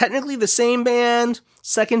technically the same band,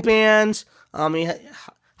 second band,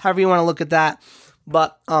 however you want to look at that.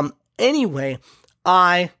 But anyway,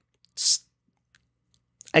 I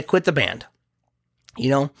quit the band.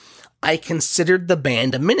 I considered the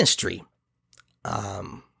band a ministry.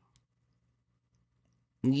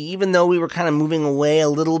 Even though we were kind of moving away a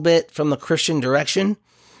little bit from the Christian direction,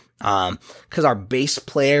 because our bass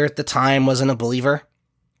player at the time wasn't a believer.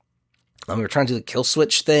 We were trying to do the kill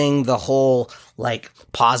switch thing, the whole,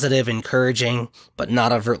 positive, encouraging, but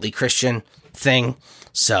not overtly Christian thing.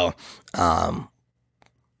 So, the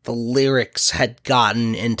lyrics had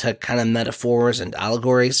gotten into kind of metaphors and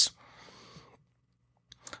allegories.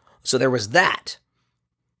 So there was that.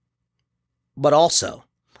 But also,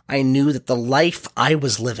 I knew that the life I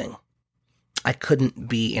was living, I couldn't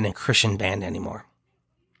be in a Christian band anymore.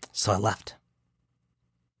 So I left.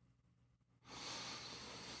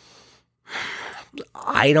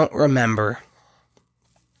 I don't remember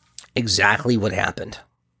exactly what happened.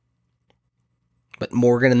 But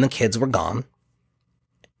Morgan and the kids were gone.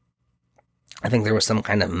 I think there was some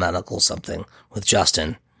kind of medical something with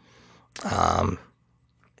Justin. He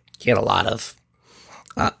had a lot of...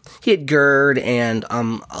 he had GERD and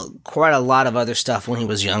quite a lot of other stuff when he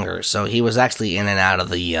was younger. So he was actually in and out of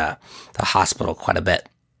the hospital quite a bit.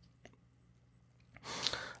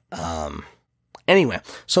 Anyway,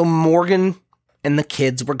 so Morgan and the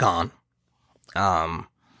kids were gone.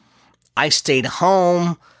 I stayed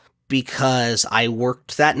home because I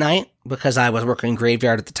worked that night. because I was working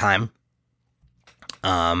graveyard at the time.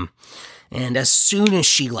 And as soon as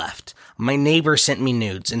she left, my neighbor sent me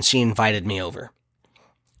nudes and she invited me over.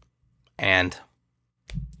 And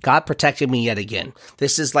God protected me yet again.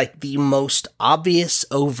 This is like the most obvious,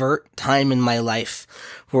 overt time in my life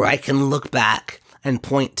where I can look back and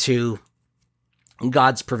point to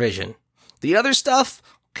God's provision. The other stuff,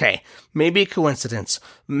 okay, maybe a coincidence.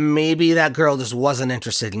 Maybe that girl just wasn't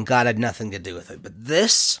interested and God had nothing to do with it. But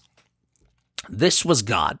this was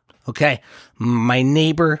God, okay? My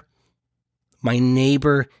neighbor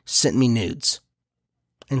sent me nudes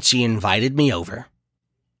and she invited me over.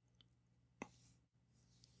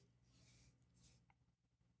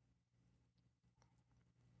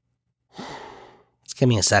 Just give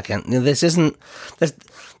me a second. This isn't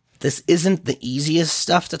the easiest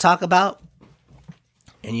stuff to talk about.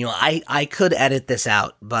 And, I could edit this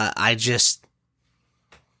out, but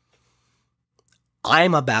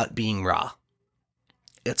I'm about being raw.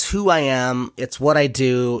 It's who I am. It's what I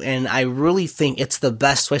do. And I really think it's the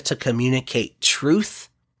best way to communicate truth.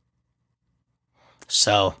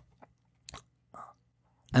 So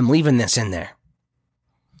I'm leaving this in there.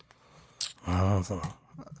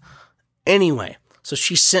 Anyway, so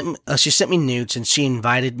she sent me nudes and she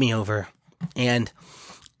invited me over. And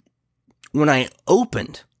when I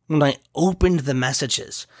opened the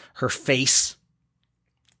messages, her face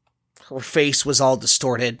was all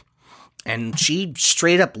distorted. And she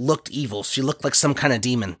straight up looked evil. She looked like some kind of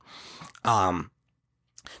demon. Not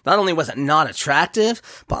only was it not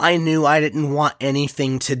attractive, but I knew I didn't want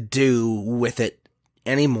anything to do with it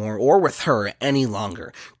anymore or with her any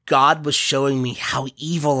longer. God was showing me how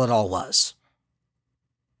evil it all was.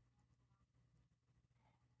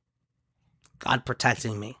 God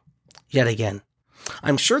protecting me yet again.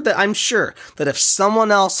 I'm sure that if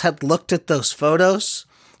someone else had looked at those photos,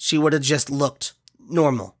 she would have just looked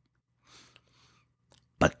normal.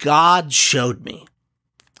 But God showed me.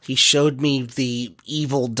 He showed me the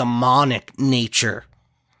evil, demonic nature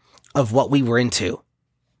of what we were into.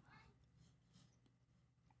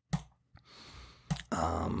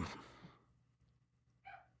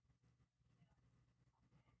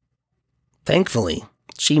 Thankfully,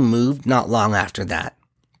 she moved not long after that.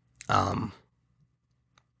 While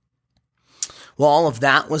all of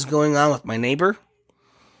that was going on with my neighbor,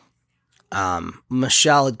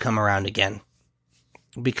 Michelle had come around again.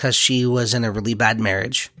 Because she was in a really bad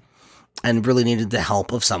marriage and really needed the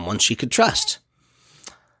help of someone she could trust.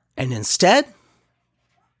 And instead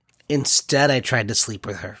I tried to sleep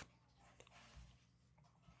with her.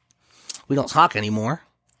 We don't talk anymore.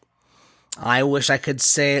 I wish I could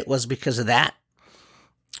say it was because of that.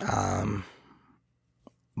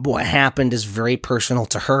 What happened is very personal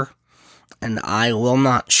to her, and I will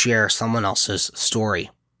not share someone else's story.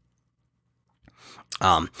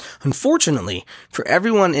 Unfortunately, for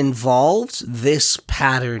everyone involved, this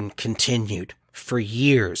pattern continued for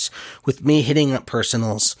years, with me hitting up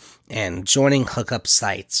personals and joining hookup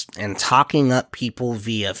sites and talking up people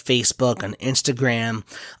via Facebook and Instagram.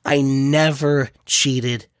 I never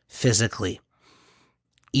cheated physically.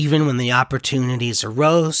 Even when the opportunities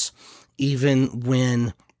arose, even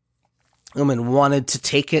when women wanted to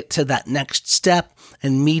take it to that next step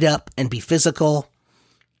and meet up and be physical,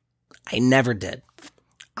 I never did.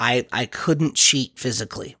 I couldn't cheat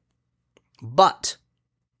physically, but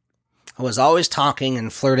I was always talking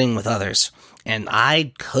and flirting with others, and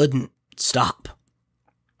I couldn't stop.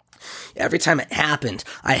 Every time it happened,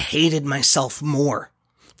 I hated myself more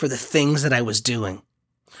for the things that I was doing.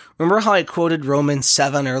 Remember how I quoted Romans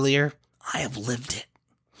 7 earlier? I have lived it.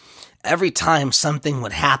 Every time something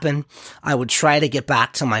would happen, I would try to get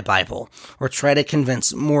back to my Bible or try to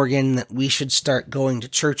convince Morgan that we should start going to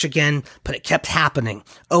church again, but it kept happening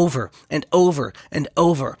over and over and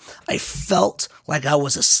over. I felt like I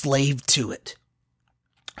was a slave to it.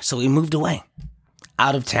 So we moved away,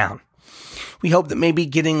 out of town. We hoped that maybe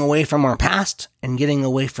getting away from our past and getting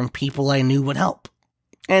away from people I knew would help.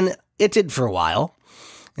 And it did for a while.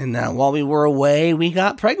 And while we were away, we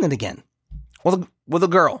got pregnant again with a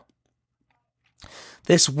girl.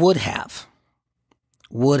 This would have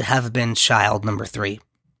been child number 3.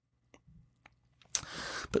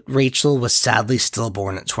 But Rachel was sadly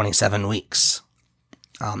stillborn at 27 weeks.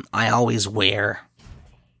 I always wear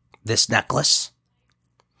this necklace.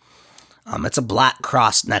 It's a black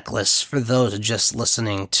cross necklace for those just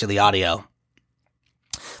listening to the audio.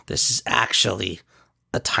 This is actually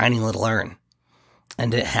a tiny little urn,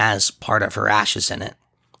 and it has part of her ashes in it.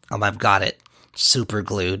 I've got it super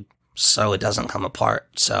glued so it doesn't come apart,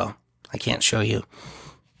 so I can't show you.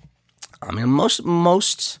 I mean, most of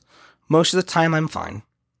the time I'm fine.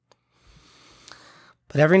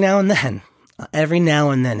 But every now and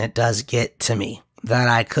then it does get to me that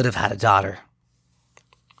I could have had a daughter.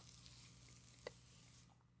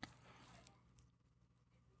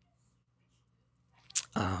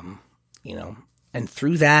 And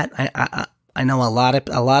through that, I know a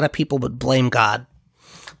lot of people would blame God.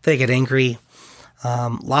 They get angry.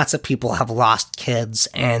 Lots of people have lost kids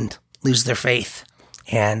and lose their faith,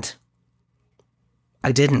 and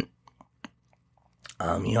I didn't.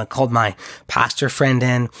 I called my pastor friend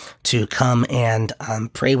in to come and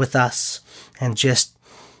pray with us and just,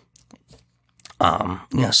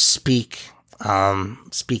 speak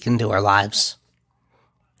into our lives,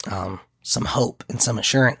 some hope and some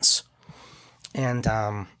assurance. And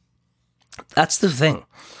that's the thing.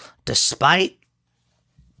 Despite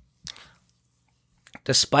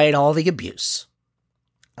all the abuse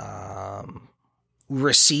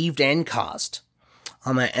received and caused,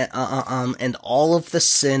 and all of the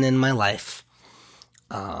sin in my life,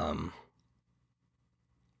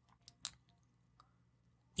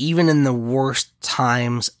 even in the worst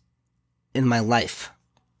times in my life,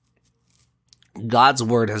 God's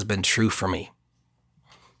word has been true for me.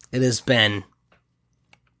 It's been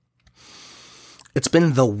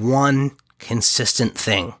the one consistent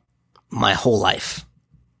thing my whole life.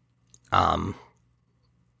 My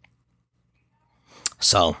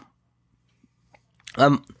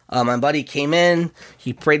buddy came in,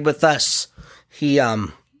 he prayed with us, he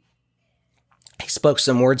spoke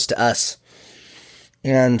some words to us,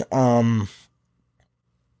 and,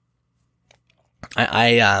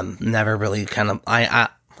 I never really I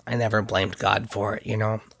never blamed God for it,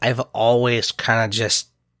 I've always kind of just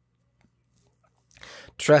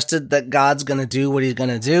trusted that God's gonna do what he's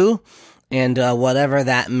gonna do, and whatever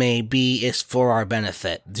that may be is for our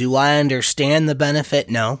benefit. Do I understand the benefit?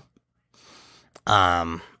 No.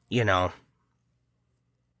 I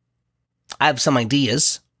have some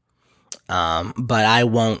ideas, but I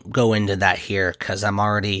won't go into that here because I'm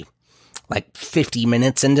already like 50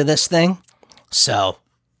 minutes into this thing. So,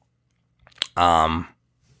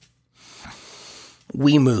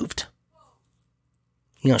 we moved.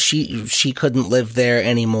 She couldn't live there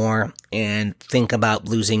anymore and think about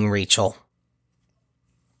losing Rachel.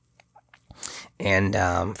 And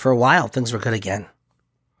for a while, things were good again.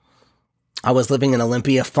 I was living in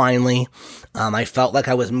Olympia finally. I felt like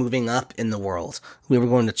I was moving up in the world. We were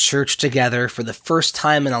going to church together for the first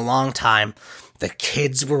time in a long time. The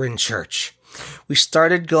kids were in church. We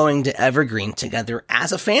started going to Evergreen together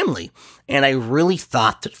as a family, and I really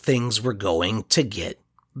thought that things were going to get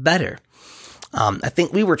better. I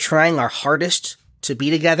think we were trying our hardest to be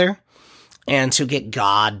together and to get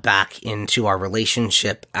God back into our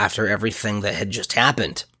relationship after everything that had just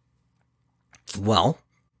happened. Well,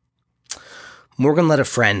 Morgan let a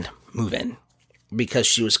friend move in because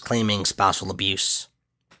she was claiming spousal abuse.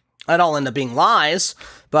 It all ended up being lies,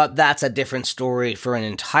 but that's a different story for an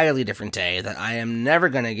entirely different day that I am never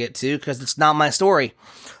going to get to because it's not my story.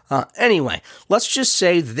 Anyway, let's just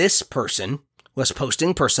say this person was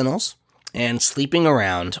posting personals and sleeping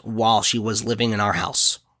around while she was living in our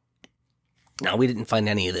house. Now, we didn't find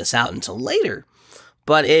any of this out until later,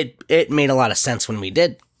 but it made a lot of sense when we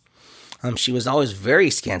did. She was always very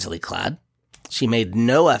scantily clad. She made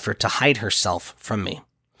no effort to hide herself from me.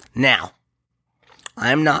 Now,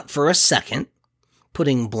 I'm not for a second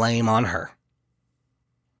putting blame on her.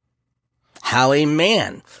 How a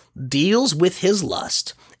man deals with his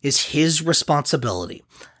lust is his responsibility,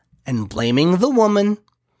 and blaming the woman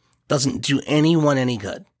doesn't do anyone any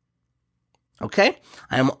good. Okay?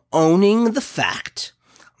 I am owning the fact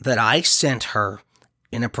that I sent her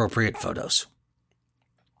inappropriate photos.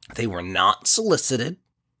 They were not solicited.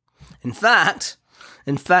 In fact,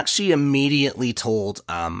 she immediately told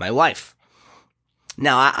my wife.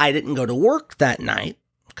 Now, I didn't go to work that night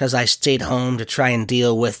because I stayed home to try and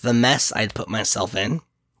deal with the mess I'd put myself in.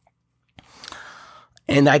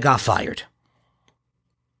 And I got fired.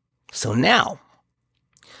 So now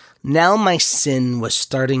my sin was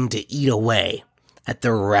starting to eat away at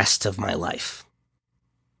the rest of my life.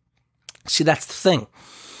 See, that's the thing.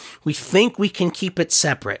 We think we can keep it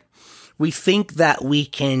separate. We think that we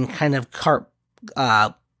can kind of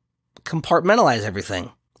compartmentalize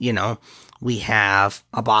everything. We have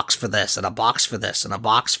a box for this and a box for this and a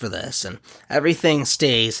box for this, and everything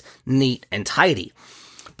stays neat and tidy.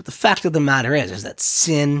 But the fact of the matter is that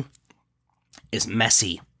sin is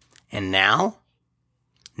messy. And now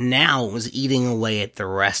it was eating away at the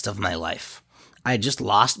rest of my life. I had just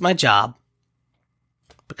lost my job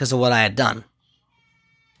because of what I had done.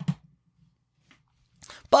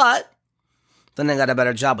 But then I got a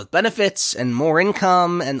better job with benefits and more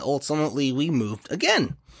income, and ultimately we moved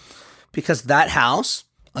again. because that house,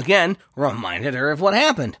 again, reminded her of what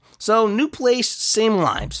happened. So, new place, same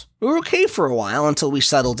lives. We were okay for a while until we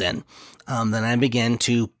settled in. Then I began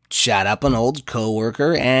to chat up an old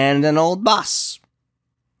coworker and an old boss.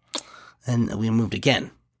 And we moved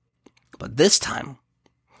again. But this time,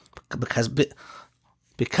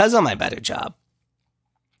 because of my better job,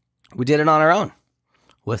 we did it on our own,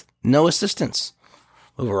 with no assistance.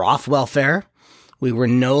 We were off welfare. We were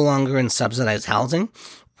no longer in subsidized housing.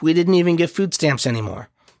 We didn't even get food stamps anymore.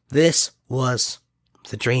 This was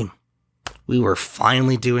the dream. We were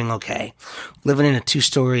finally doing okay. Living in a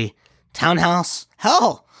 2-story townhouse.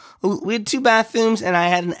 Hell, we had 2 bathrooms and I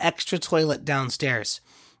had an extra toilet downstairs.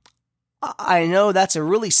 I know that's a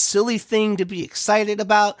really silly thing to be excited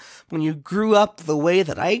about when you grew up the way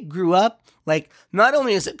that I grew up. Like, not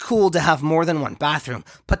only is it cool to have more than one bathroom,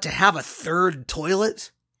 but to have a 3rd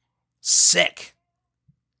toilet? Sick.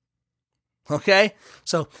 Okay?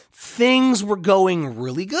 So, things were going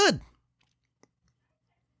really good.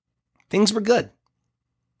 Things were good.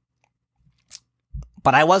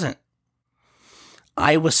 But I wasn't.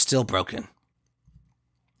 I was still broken.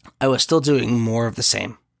 I was still doing more of the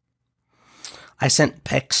same. I sent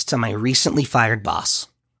pics to my recently fired boss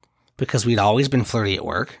because we'd always been flirty at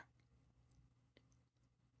work.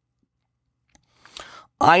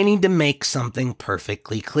 I need to make something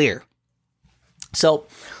perfectly clear. So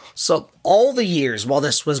all the years while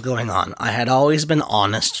this was going on, I had always been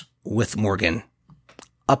honest with Morgan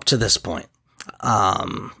up to this point.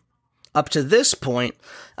 Up to this point,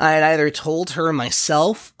 I had either told her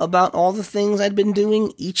myself about all the things I'd been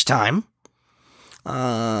doing each time,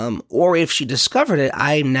 or if she discovered it,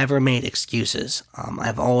 I never made excuses.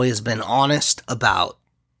 I've always been honest about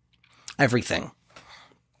everything.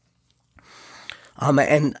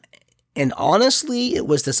 And honestly, it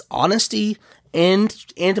was this honesty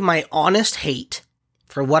and my honest hate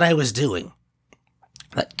for what I was doing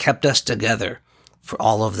that kept us together for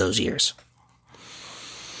all of those years.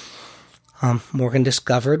 Morgan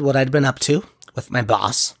discovered what I'd been up to with my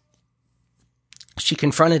boss. She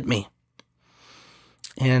confronted me.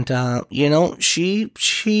 And,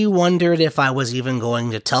 she wondered if I was even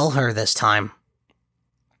going to tell her this time.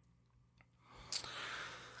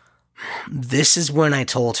 This is when I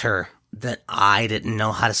told her that I didn't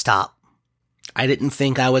know how to stop. I didn't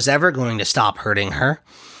think I was ever going to stop hurting her,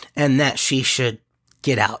 and that she should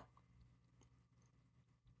get out.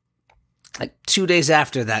 Like 2 days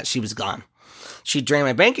after that, she was gone. She drained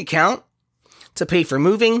my bank account to pay for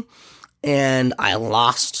moving, and I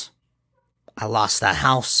lost that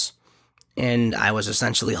house, and I was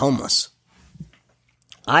essentially homeless.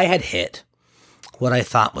 I had hit what I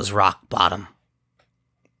thought was rock bottom.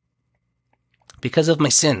 Because of my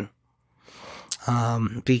sin,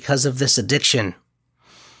 because of this addiction,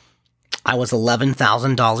 I was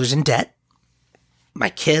 $11,000 in debt. My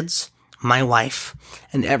kids, my wife,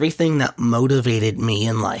 and everything that motivated me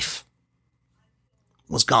in life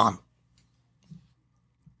was gone.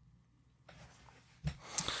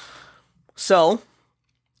 So,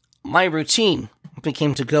 my routine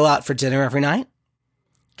became to go out for dinner every night,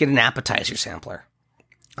 get an appetizer sampler.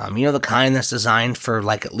 The kind that's designed for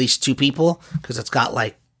like at least 2 people, because it's got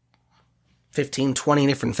like 15, 20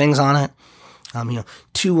 different things on it.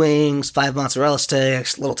 2 wings, 5 mozzarella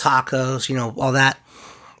sticks, little tacos, all that.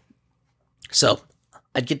 So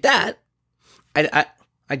I'd get that. I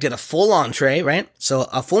did a full entree, right? So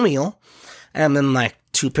a full meal, and then like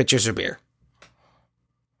 2 pitchers of beer.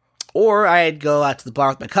 Or I'd go out to the bar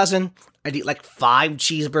with my cousin. I'd eat like 5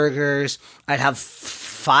 cheeseburgers. I'd have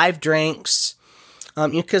 5 drinks.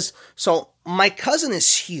 So my cousin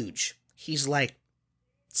is huge. He's like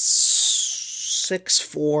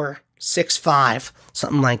 6'4", 6'5",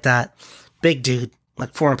 something like that. Big dude,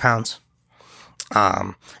 like 400 pounds.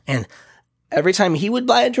 And every time he would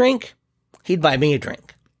buy a drink, he'd buy me a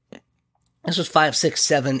drink. This was 5, 6,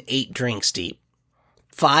 7, 8 drinks deep.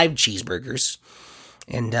 5 cheeseburgers.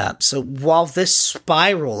 And so while this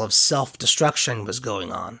spiral of self-destruction was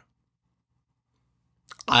going on,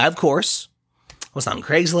 I, of course, was on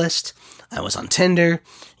Craigslist, I was on Tinder,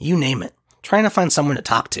 you name it, trying to find someone to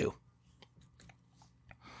talk to.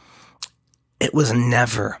 It was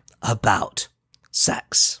never about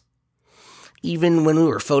sex. Even when we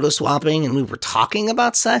were photo swapping and we were talking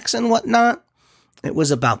about sex and whatnot, it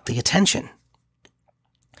was about the attention.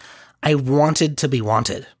 I wanted to be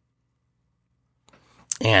wanted.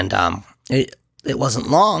 And it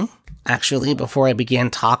wasn't long, actually, before I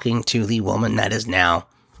began talking to the woman that is now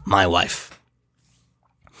my wife.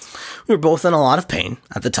 We were both in a lot of pain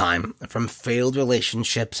at the time from failed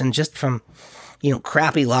relationships and just from,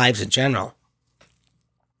 crappy lives in general.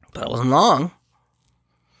 But it wasn't long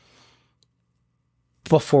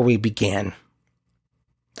before we began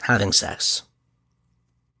having sex.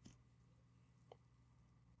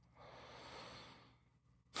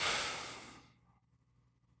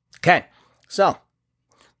 Okay, so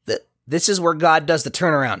this is where God does the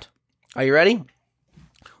turnaround. Are you ready?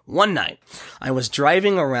 One night, I was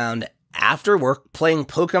driving around after work playing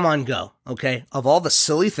Pokemon Go, okay? Of all the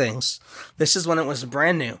silly things, this is when it was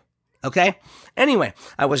brand new, okay? Anyway,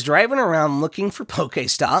 I was driving around looking for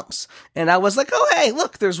Pokestops, and I was like, oh, hey,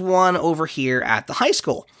 look, there's one over here at the high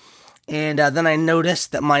school. And then I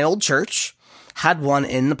noticed that my old church had one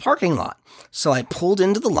in the parking lot. So I pulled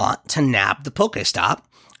into the lot to nab the Pokestop,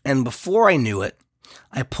 and before I knew it,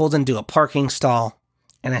 I pulled into a parking stall,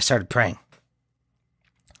 and I started praying.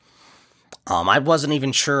 I wasn't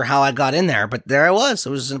even sure how I got in there, but there I was. It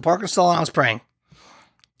was in a parking stall, and I was praying.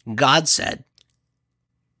 God said,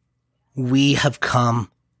 we have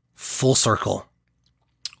come full circle.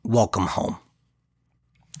 Welcome home.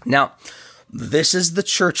 Now, this is the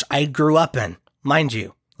church I grew up in, mind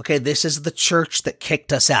you. Okay, this is the church that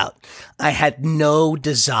kicked us out. I had no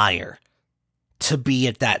desire to be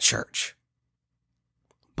at that church.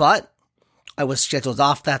 But I was scheduled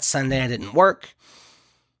off that Sunday. I didn't work.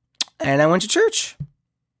 And I went to church.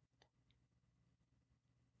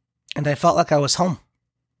 And I felt like I was home.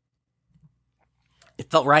 It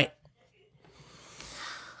felt right.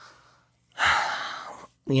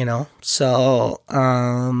 So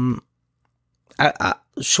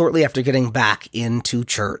shortly after getting back into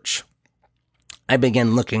church, I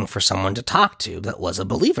began looking for someone to talk to that was a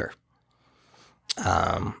believer.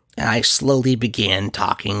 And I slowly began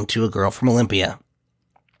talking to a girl from Olympia.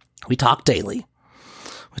 We talked daily.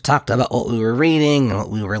 We talked about what we were reading and what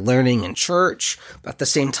we were learning in church. But at the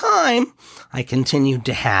same time, I continued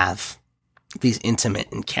to have these intimate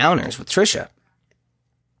encounters with Trisha.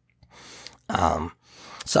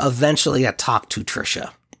 So eventually I talked to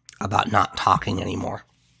Trisha about not talking anymore.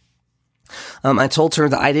 I told her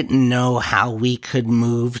that I didn't know how we could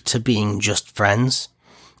move to being just friends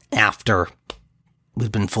after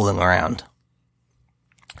we've been fooling around.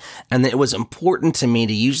 And that it was important to me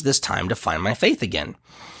to use this time to find my faith again,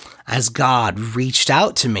 as God reached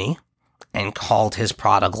out to me and called his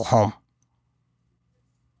prodigal home.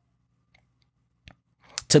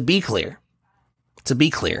 To be clear,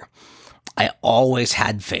 I always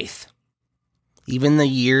had faith. Even the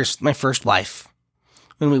years with my first wife,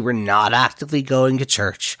 when we were not actively going to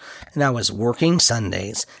church, and I was working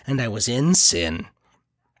Sundays, and I was in sin,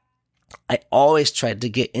 I always tried to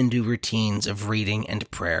get into routines of reading and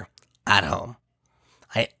prayer at home.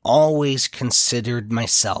 I always considered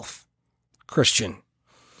myself Christian.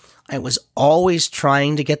 I was always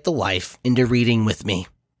trying to get the wife into reading with me.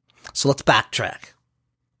 So let's backtrack.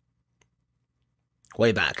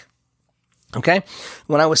 Way back. Okay?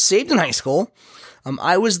 When I was saved in high school,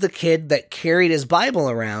 I was the kid that carried his Bible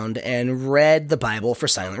around and read the Bible for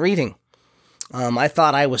silent reading. I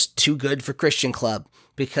thought I was too good for Christian Club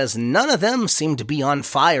because none of them seemed to be on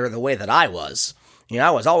fire the way that I was.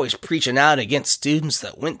 I was always preaching out against students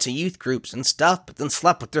that went to youth groups and stuff, but then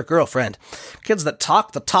slept with their girlfriend. Kids that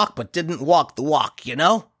talked the talk, but didn't walk the walk,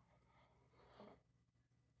 And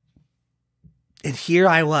here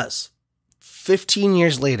I was, 15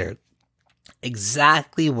 years later,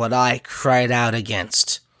 exactly what I cried out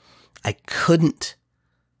against. I couldn't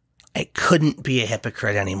be a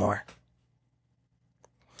hypocrite anymore.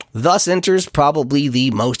 Thus enters probably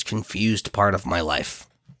the most confused part of my life.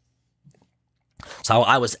 So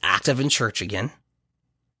I was active in church again,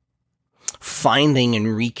 finding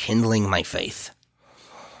and rekindling my faith.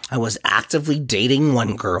 I was actively dating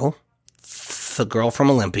one girl, the girl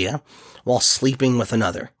from Olympia, while sleeping with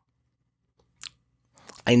another.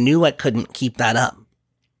 I knew I couldn't keep that up.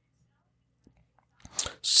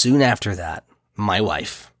 Soon after that, my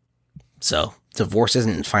wife. So, divorce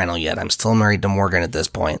isn't final yet. I'm still married to Morgan at this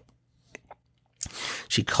point.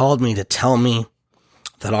 She called me to tell me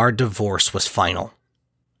that our divorce was final.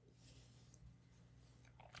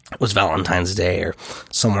 It was Valentine's Day or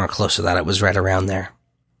somewhere close to that. It was right around there.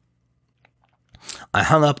 I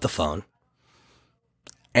hung up the phone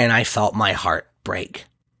and I felt my heart break.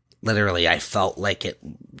 Literally, I felt like it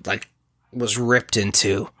was ripped in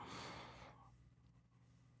two.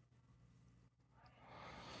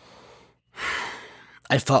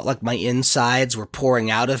 I felt like my insides were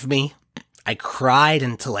pouring out of me. I cried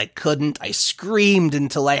until I couldn't. I screamed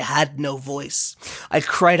until I had no voice. I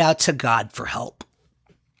cried out to God for help.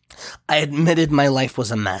 I admitted my life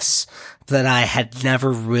was a mess, that I had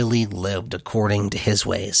never really lived according to his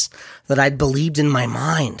ways, that I'd believed in my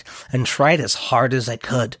mind and tried as hard as I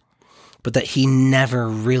could, but that he never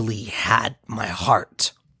really had my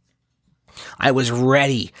heart. I was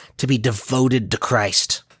ready to be devoted to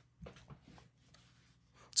Christ.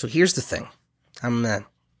 So here's the thing.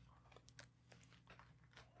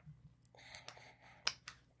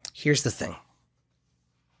 Here's the thing.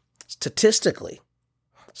 Statistically,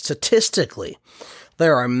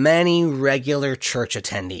 there are many regular church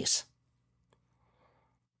attendees,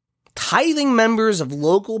 tithing members of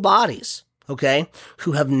local bodies, okay,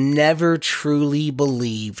 who have never truly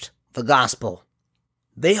believed the gospel.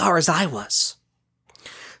 They are as I was.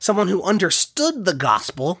 Someone who understood the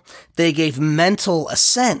gospel, they gave mental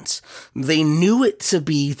assent. They knew it to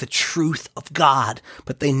be the truth of God,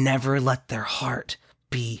 but they never let their heart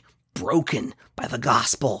be broken by the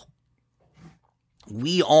gospel.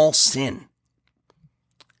 We all sin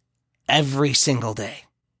every single day.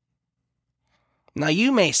 Now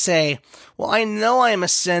you may say, well, I know I am a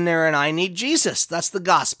sinner and I need Jesus. That's the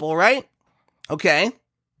gospel, right? Okay.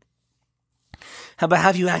 How about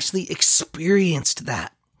have you actually experienced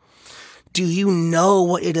that? Do you know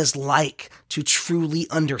what it is like to truly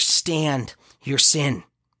understand your sin?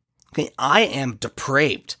 Okay, I am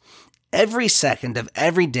depraved. Every second of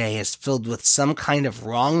every day is filled with some kind of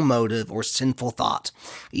wrong motive or sinful thought.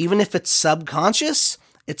 Even if it's subconscious,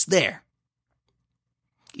 it's there.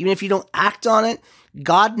 Even if you don't act on it,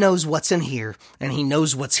 God knows what's in here, and He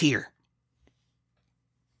knows what's here.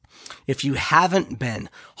 If you haven't been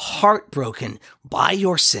heartbroken by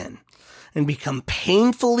your sin and become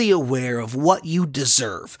painfully aware of what you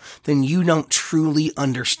deserve, then you don't truly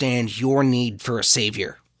understand your need for a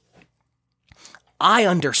Savior. I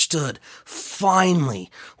understood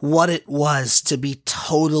finally what it was to be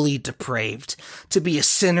totally depraved, to be a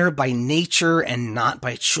sinner by nature and not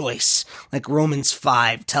by choice, like Romans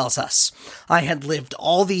 5 tells us. I had lived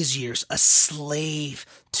all these years a slave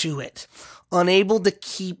to it, unable to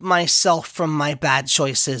keep myself from my bad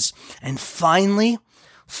choices, and finally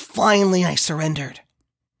I surrendered.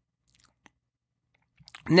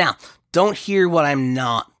 Now, don't hear what I'm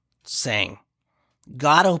not saying.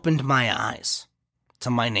 God opened my eyes to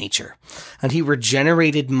my nature, and He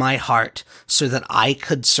regenerated my heart so that I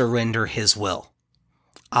could surrender His will.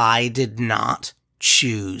 I did not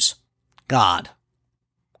choose God.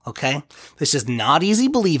 Okay? This is not easy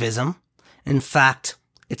believism. In fact,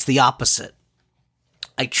 it's the opposite.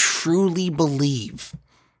 I truly believe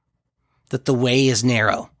that the way is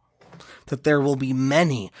narrow, that there will be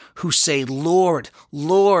many who say, Lord,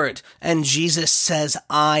 Lord, and Jesus says,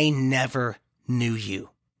 I never knew you.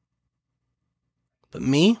 But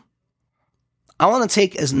me, I want to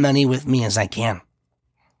take as many with me as I can.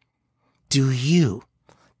 Do you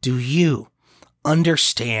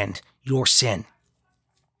understand your sin?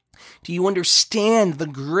 Do you understand the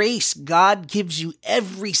grace God gives you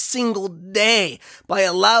every single day by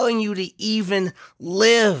allowing you to even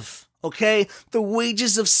live? Okay? The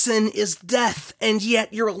wages of sin is death, and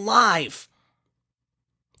yet you're alive.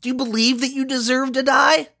 Do you believe that you deserve to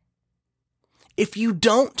die? If you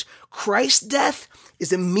don't, Christ's death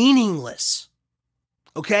is meaningless.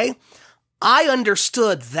 Okay? I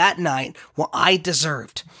understood that night what I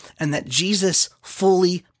deserved, and that Jesus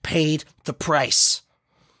fully paid the price.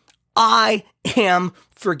 I am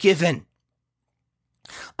forgiven.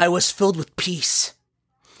 I was filled with peace.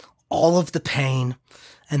 All of the pain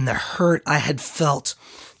and the hurt I had felt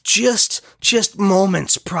just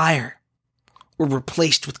moments prior were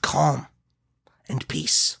replaced with calm and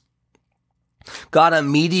peace. God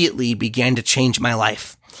immediately began to change my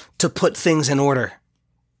life, to put things in order.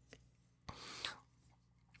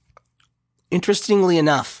 Interestingly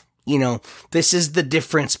enough, this is the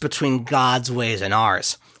difference between God's ways and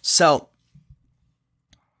ours. So,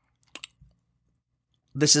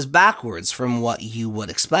 this is backwards from what you would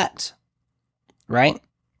expect, right?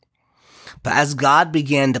 But as God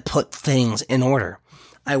began to put things in order,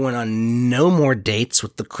 I went on no more dates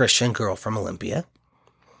with the Christian girl from Olympia.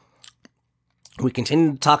 We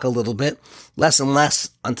continued to talk a little bit, less and less,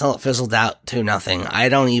 until it fizzled out to nothing. I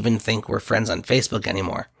don't even think we're friends on Facebook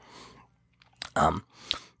anymore.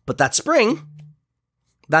 But that spring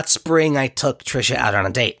I took Trisha out on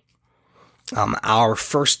a date. Our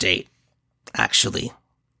first date, actually.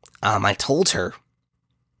 I told her.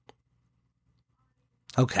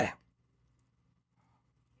 Okay.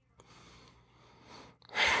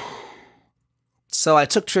 So I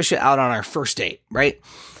took Trisha out on our first date, right?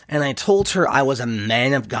 And I told her I was a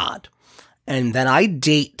man of God and that I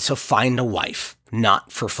date to find a wife,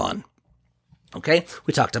 not for fun. Okay?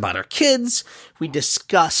 We talked about our kids. We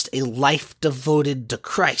discussed a life devoted to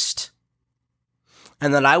Christ.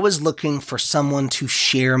 And that I was looking for someone to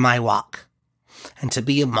share my walk and to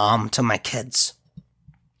be a mom to my kids.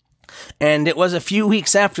 And it was a few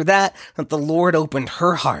weeks after that that the Lord opened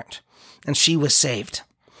her heart and she was saved.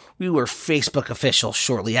 We were Facebook official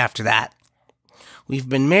shortly after that. We've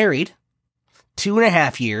been married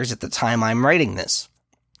 2.5 years at the time I'm writing this.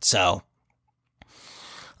 So,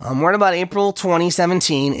 we're at about April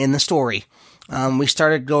 2017 in the story. We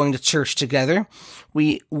started going to church together,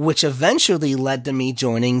 which eventually led to me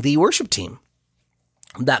joining the worship team.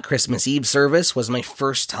 That Christmas Eve service was my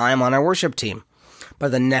first time on our worship team. By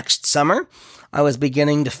the next summer, I was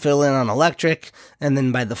beginning to fill in on electric, and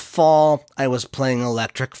then by the fall, I was playing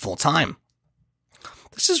electric full time.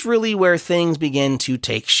 This is really where things began to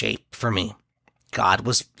take shape for me. God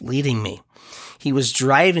was leading me. He was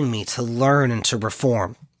driving me to learn and to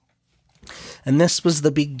reform. And this was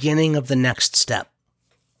the beginning of the next step.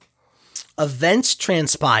 Events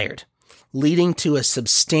transpired, leading to a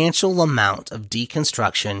substantial amount of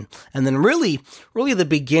deconstruction, and then really the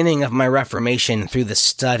beginning of my reformation through the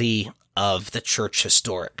study of the church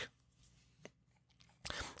historic.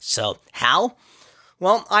 So, how?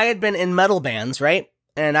 Well, I had been in metal bands, right?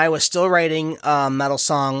 And I was still writing metal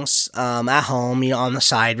songs at home, on the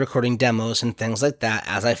side, recording demos and things like that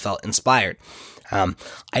as I felt inspired.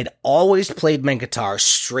 I'd always played my guitar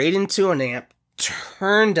straight into an amp,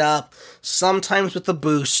 turned up, sometimes with a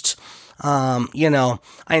boost. I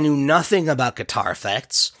knew nothing about guitar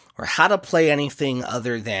effects or how to play anything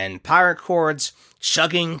other than power chords,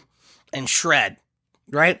 chugging, and shred,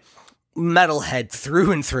 right? Metalhead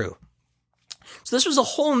through and through. So this was a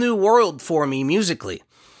whole new world for me musically.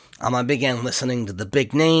 I began listening to the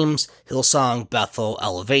big names, Hillsong, Bethel,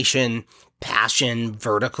 Elevation, Passion,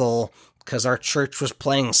 Vertical, because our church was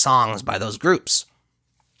playing songs by those groups.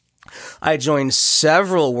 I joined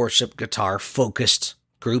several worship guitar-focused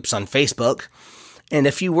groups on Facebook, and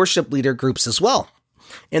a few worship leader groups as well,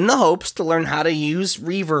 in the hopes to learn how to use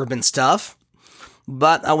reverb and stuff,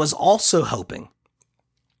 but I was also hoping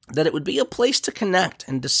that it would be a place to connect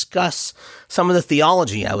and discuss some of the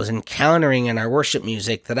theology I was encountering in our worship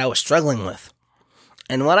music that I was struggling with.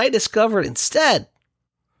 And what I discovered instead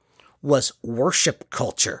was worship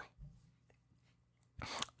culture.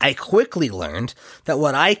 I quickly learned that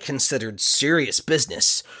what I considered serious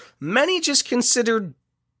business, many just considered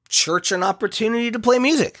church an opportunity to play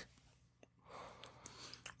music.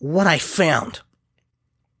 What I found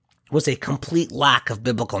was a complete lack of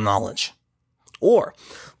biblical knowledge. Or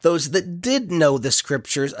those that did know the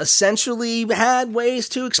scriptures essentially had ways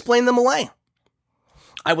to explain them away.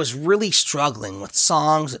 I was really struggling with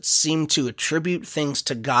songs that seemed to attribute things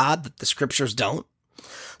to God that the scriptures don't.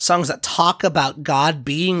 Songs that talk about God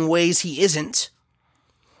being ways he isn't.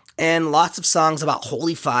 And lots of songs about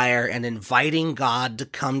holy fire and inviting God to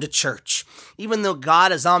come to church, even though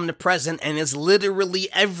God is omnipresent and is literally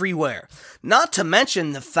everywhere. Not to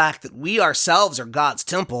mention the fact that we ourselves are God's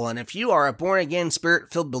temple, and if you are a born-again,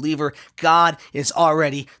 spirit-filled believer, God is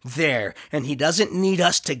already there, and he doesn't need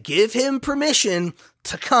us to give him permission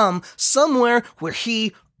to come somewhere where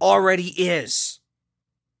he already is.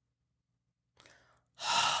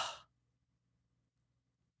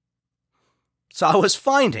 So I was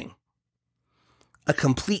finding a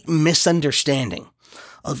complete misunderstanding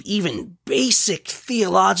of even basic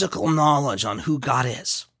theological knowledge on who God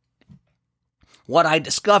is. What I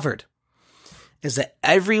discovered is that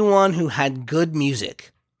everyone who had good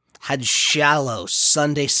music had shallow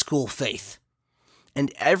Sunday school faith,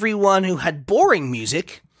 and everyone who had boring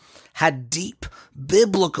music had deep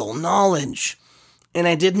biblical knowledge, and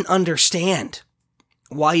I didn't understand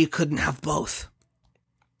why you couldn't have both.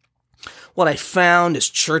 What I found is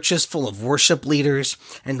churches full of worship leaders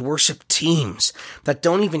and worship teams that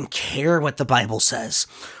don't even care what the Bible says.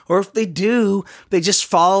 Or if they do, they just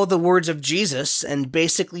follow the words of Jesus and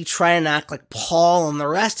basically try and act like Paul and the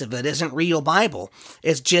rest of it isn't real Bible.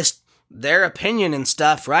 It's just their opinion and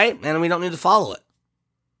stuff, right? And we don't need to follow it.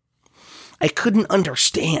 I couldn't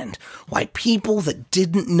understand why people that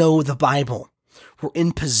didn't know the Bible were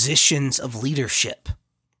in positions of leadership.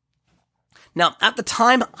 Now, at the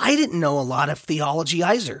time, I didn't know a lot of theology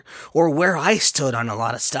either, or where I stood on a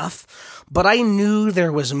lot of stuff, but I knew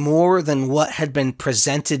there was more than what had been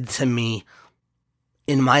presented to me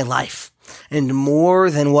in my life, and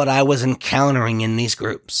more than what I was encountering in these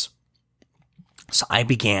groups. So I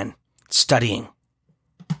began studying.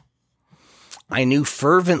 I knew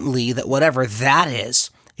fervently that whatever that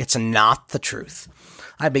is, it's not the truth.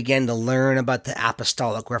 I began to learn about the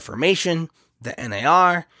Apostolic Reformation, the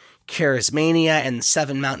NAR, Charismania, and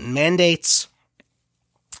 7 Mountain Mandates.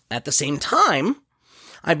 At the same time,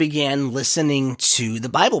 I began listening to the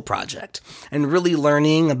Bible Project and really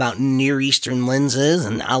learning about Near Eastern lenses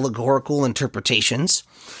and allegorical interpretations.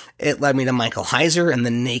 It led me to Michael Heiser and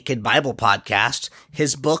the Naked Bible podcast,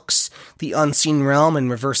 his books, The Unseen Realm and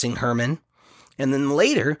Reversing Herman, and then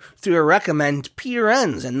later through a recommend Peter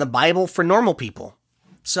Enns and the Bible for Normal People.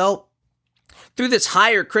 So, through this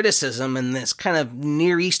higher criticism and this kind of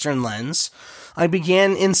Near Eastern lens, I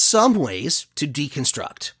began in some ways to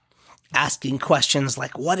deconstruct, asking questions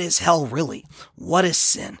like, what is hell really? What is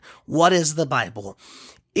sin? What is the Bible?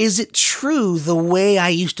 Is it true the way I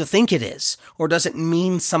used to think it is? Or does it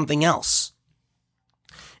mean something else?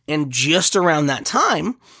 And just around that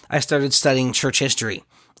time, I started studying church history,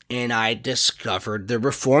 and I discovered the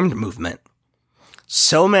Reformed movement.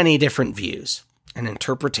 So many different views and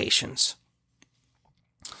interpretations.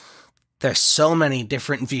 There's so many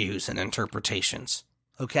different views and interpretations.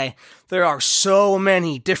 Okay? There are so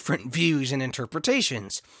many different views and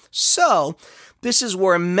interpretations. So, this is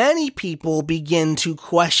where many people begin to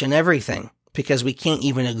question everything because we can't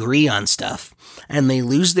even agree on stuff. And they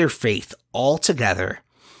lose their faith altogether.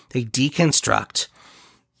 They deconstruct.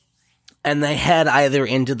 And they head either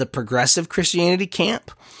into the progressive Christianity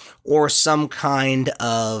camp or some kind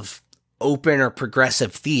of open or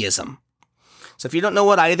progressive theism. So if you don't know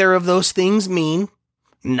what either of those things mean,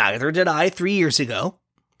 neither did I 3 years ago.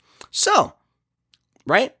 So,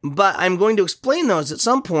 right? But I'm going to explain those at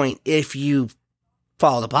some point if you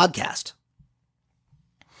follow the podcast.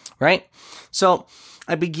 Right? So,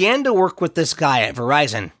 I began to work with this guy at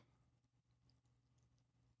Verizon.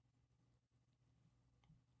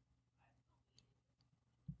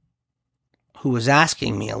 Who was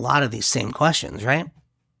asking me a lot of these same questions, right?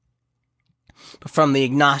 But from the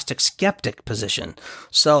agnostic skeptic position.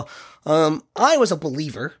 So, I was a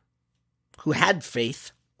believer who had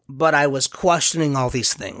faith, but I was questioning all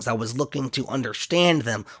these things. I was looking to understand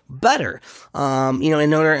them better,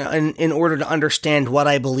 in order to understand what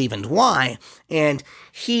I believe and why. And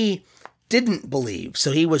he didn't believe,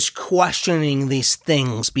 so he was questioning these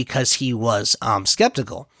things because he was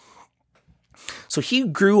skeptical. So he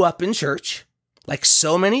grew up in church, like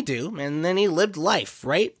so many do, and then he lived life,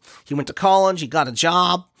 right? He went to college, he got a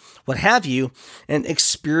job, what have you, and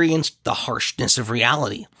experienced the harshness of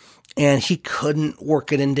reality. And he couldn't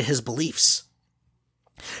work it into his beliefs.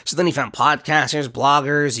 So then he found podcasters,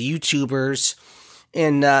 bloggers, YouTubers,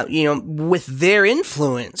 and, with their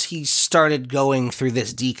influence, he started going through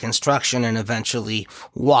this deconstruction and eventually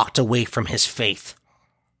walked away from his faith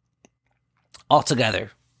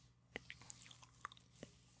altogether.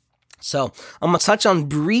 So I'm going to touch on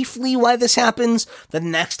briefly why this happens. The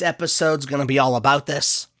next episode's going to be all about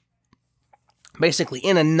this. Basically,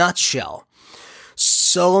 in a nutshell,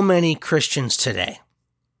 so many Christians today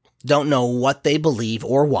don't know what they believe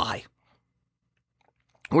or why.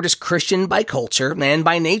 We're just Christian by culture and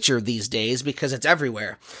by nature these days because it's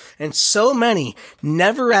everywhere. And so many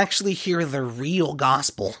never actually hear the real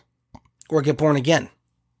gospel or get born again.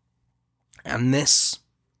 And this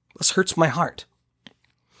hurts my heart.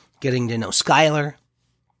 Getting to know Skylar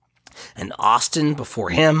and Austin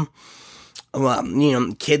before him.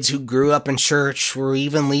 Kids who grew up in church were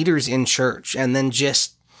even leaders in church. And then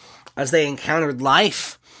just as they encountered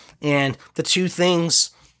life and the two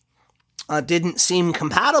things didn't seem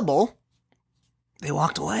compatible, they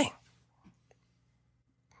walked away.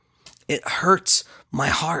 It hurts my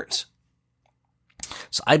heart.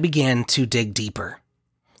 So I began to dig deeper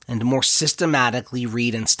and more systematically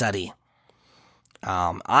read and study.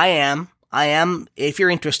 I am, if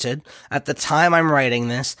you're interested, at the time I'm writing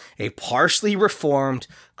this, a partially reformed,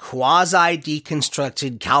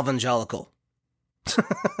 quasi-deconstructed Calvangelical.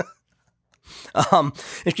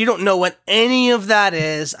 If you don't know what any of that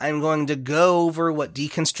is, I'm going to go over what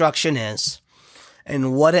deconstruction is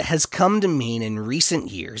and what it has come to mean in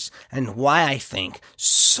recent years and why I think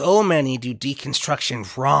so many do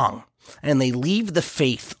deconstruction wrong and they leave the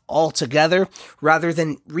faith altogether rather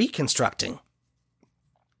than reconstructing.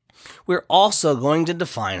 We're also going to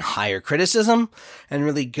define higher criticism and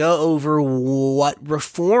really go over what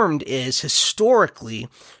Reformed is historically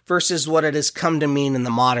versus what it has come to mean in the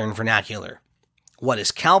modern vernacular. What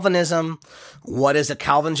is Calvinism? What is a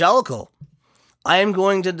Calvangelical? I am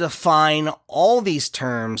going to define all these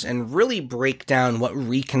terms and really break down what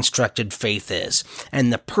reconstructed faith is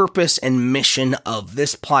and the purpose and mission of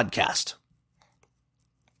this podcast.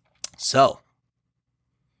 So,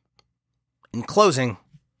 in closing,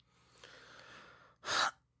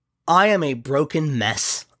 I am a broken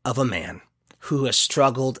mess of a man who has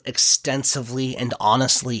struggled extensively and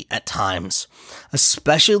honestly at times,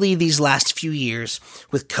 especially these last few years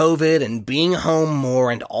with COVID and being home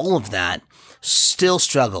more and all of that, still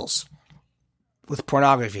struggles with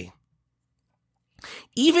pornography.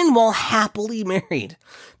 even while happily married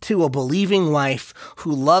to a believing wife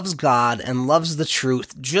who loves God and loves the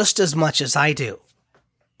truth just as much as I do.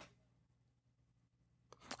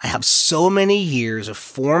 I have so many years of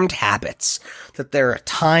formed habits that there are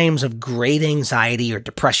times of great anxiety or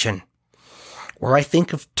depression where I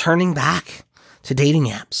think of turning back to dating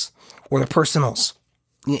apps or the personals.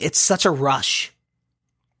 It's such a rush.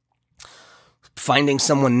 Finding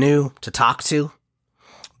someone new to talk to,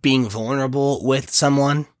 being vulnerable with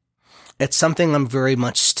someone, it's something I'm very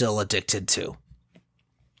much still addicted to.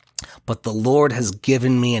 But the Lord has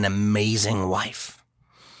given me an amazing wife.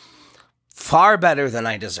 Far better than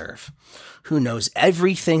I deserve, who knows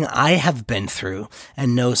everything I have been through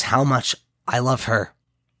and knows how much I love her.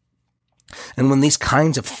 And when these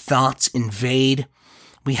kinds of thoughts invade,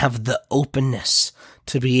 we have the openness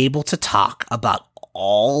to be able to talk about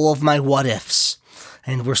all of my what ifs,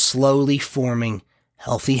 and we're slowly forming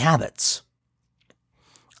healthy habits.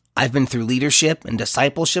 I've been through leadership and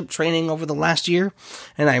discipleship training over the last year,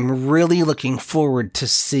 and I'm really looking forward to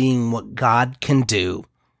seeing what God can do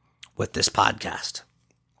with this podcast.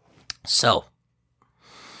 So,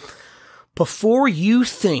 before you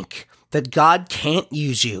think that God can't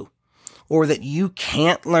use you, or that you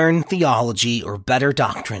can't learn theology or better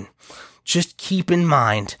doctrine, just keep in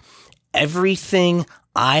mind everything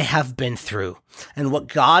I have been through and what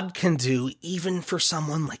God can do even for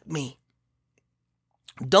someone like me.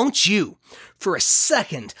 Don't you, for a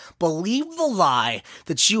second, believe the lie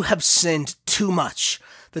that you have sinned too much,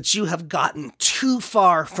 that you have gotten too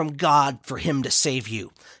far from God for Him to save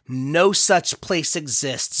you. No such place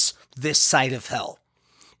exists this side of hell.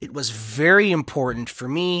 It was very important for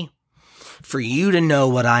me, for you to know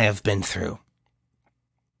what I have been through.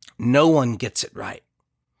 No one gets it right.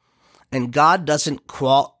 And God doesn't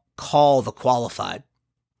call the qualified.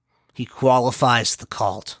 He qualifies the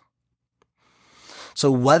called. So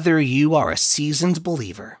whether you are a seasoned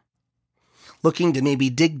believer, looking to maybe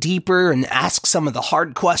dig deeper and ask some of the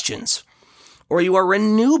hard questions, or you are a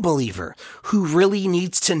new believer who really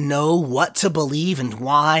needs to know what to believe and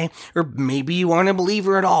why, or maybe you aren't a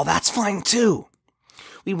believer at all, that's fine too.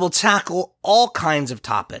 We will tackle all kinds of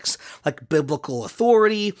topics, like biblical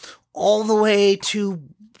authority, all the way to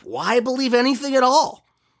why believe anything at all.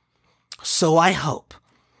 So I hope,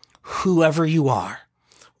 whoever you are,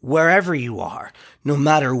 wherever you are, no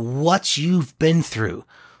matter what you've been through,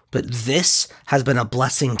 but this has been a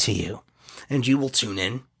blessing to you, and you will tune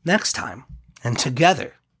in next time. And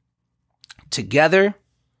together,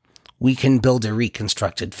 we can build a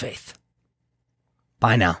reconstructed faith.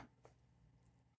 Bye now.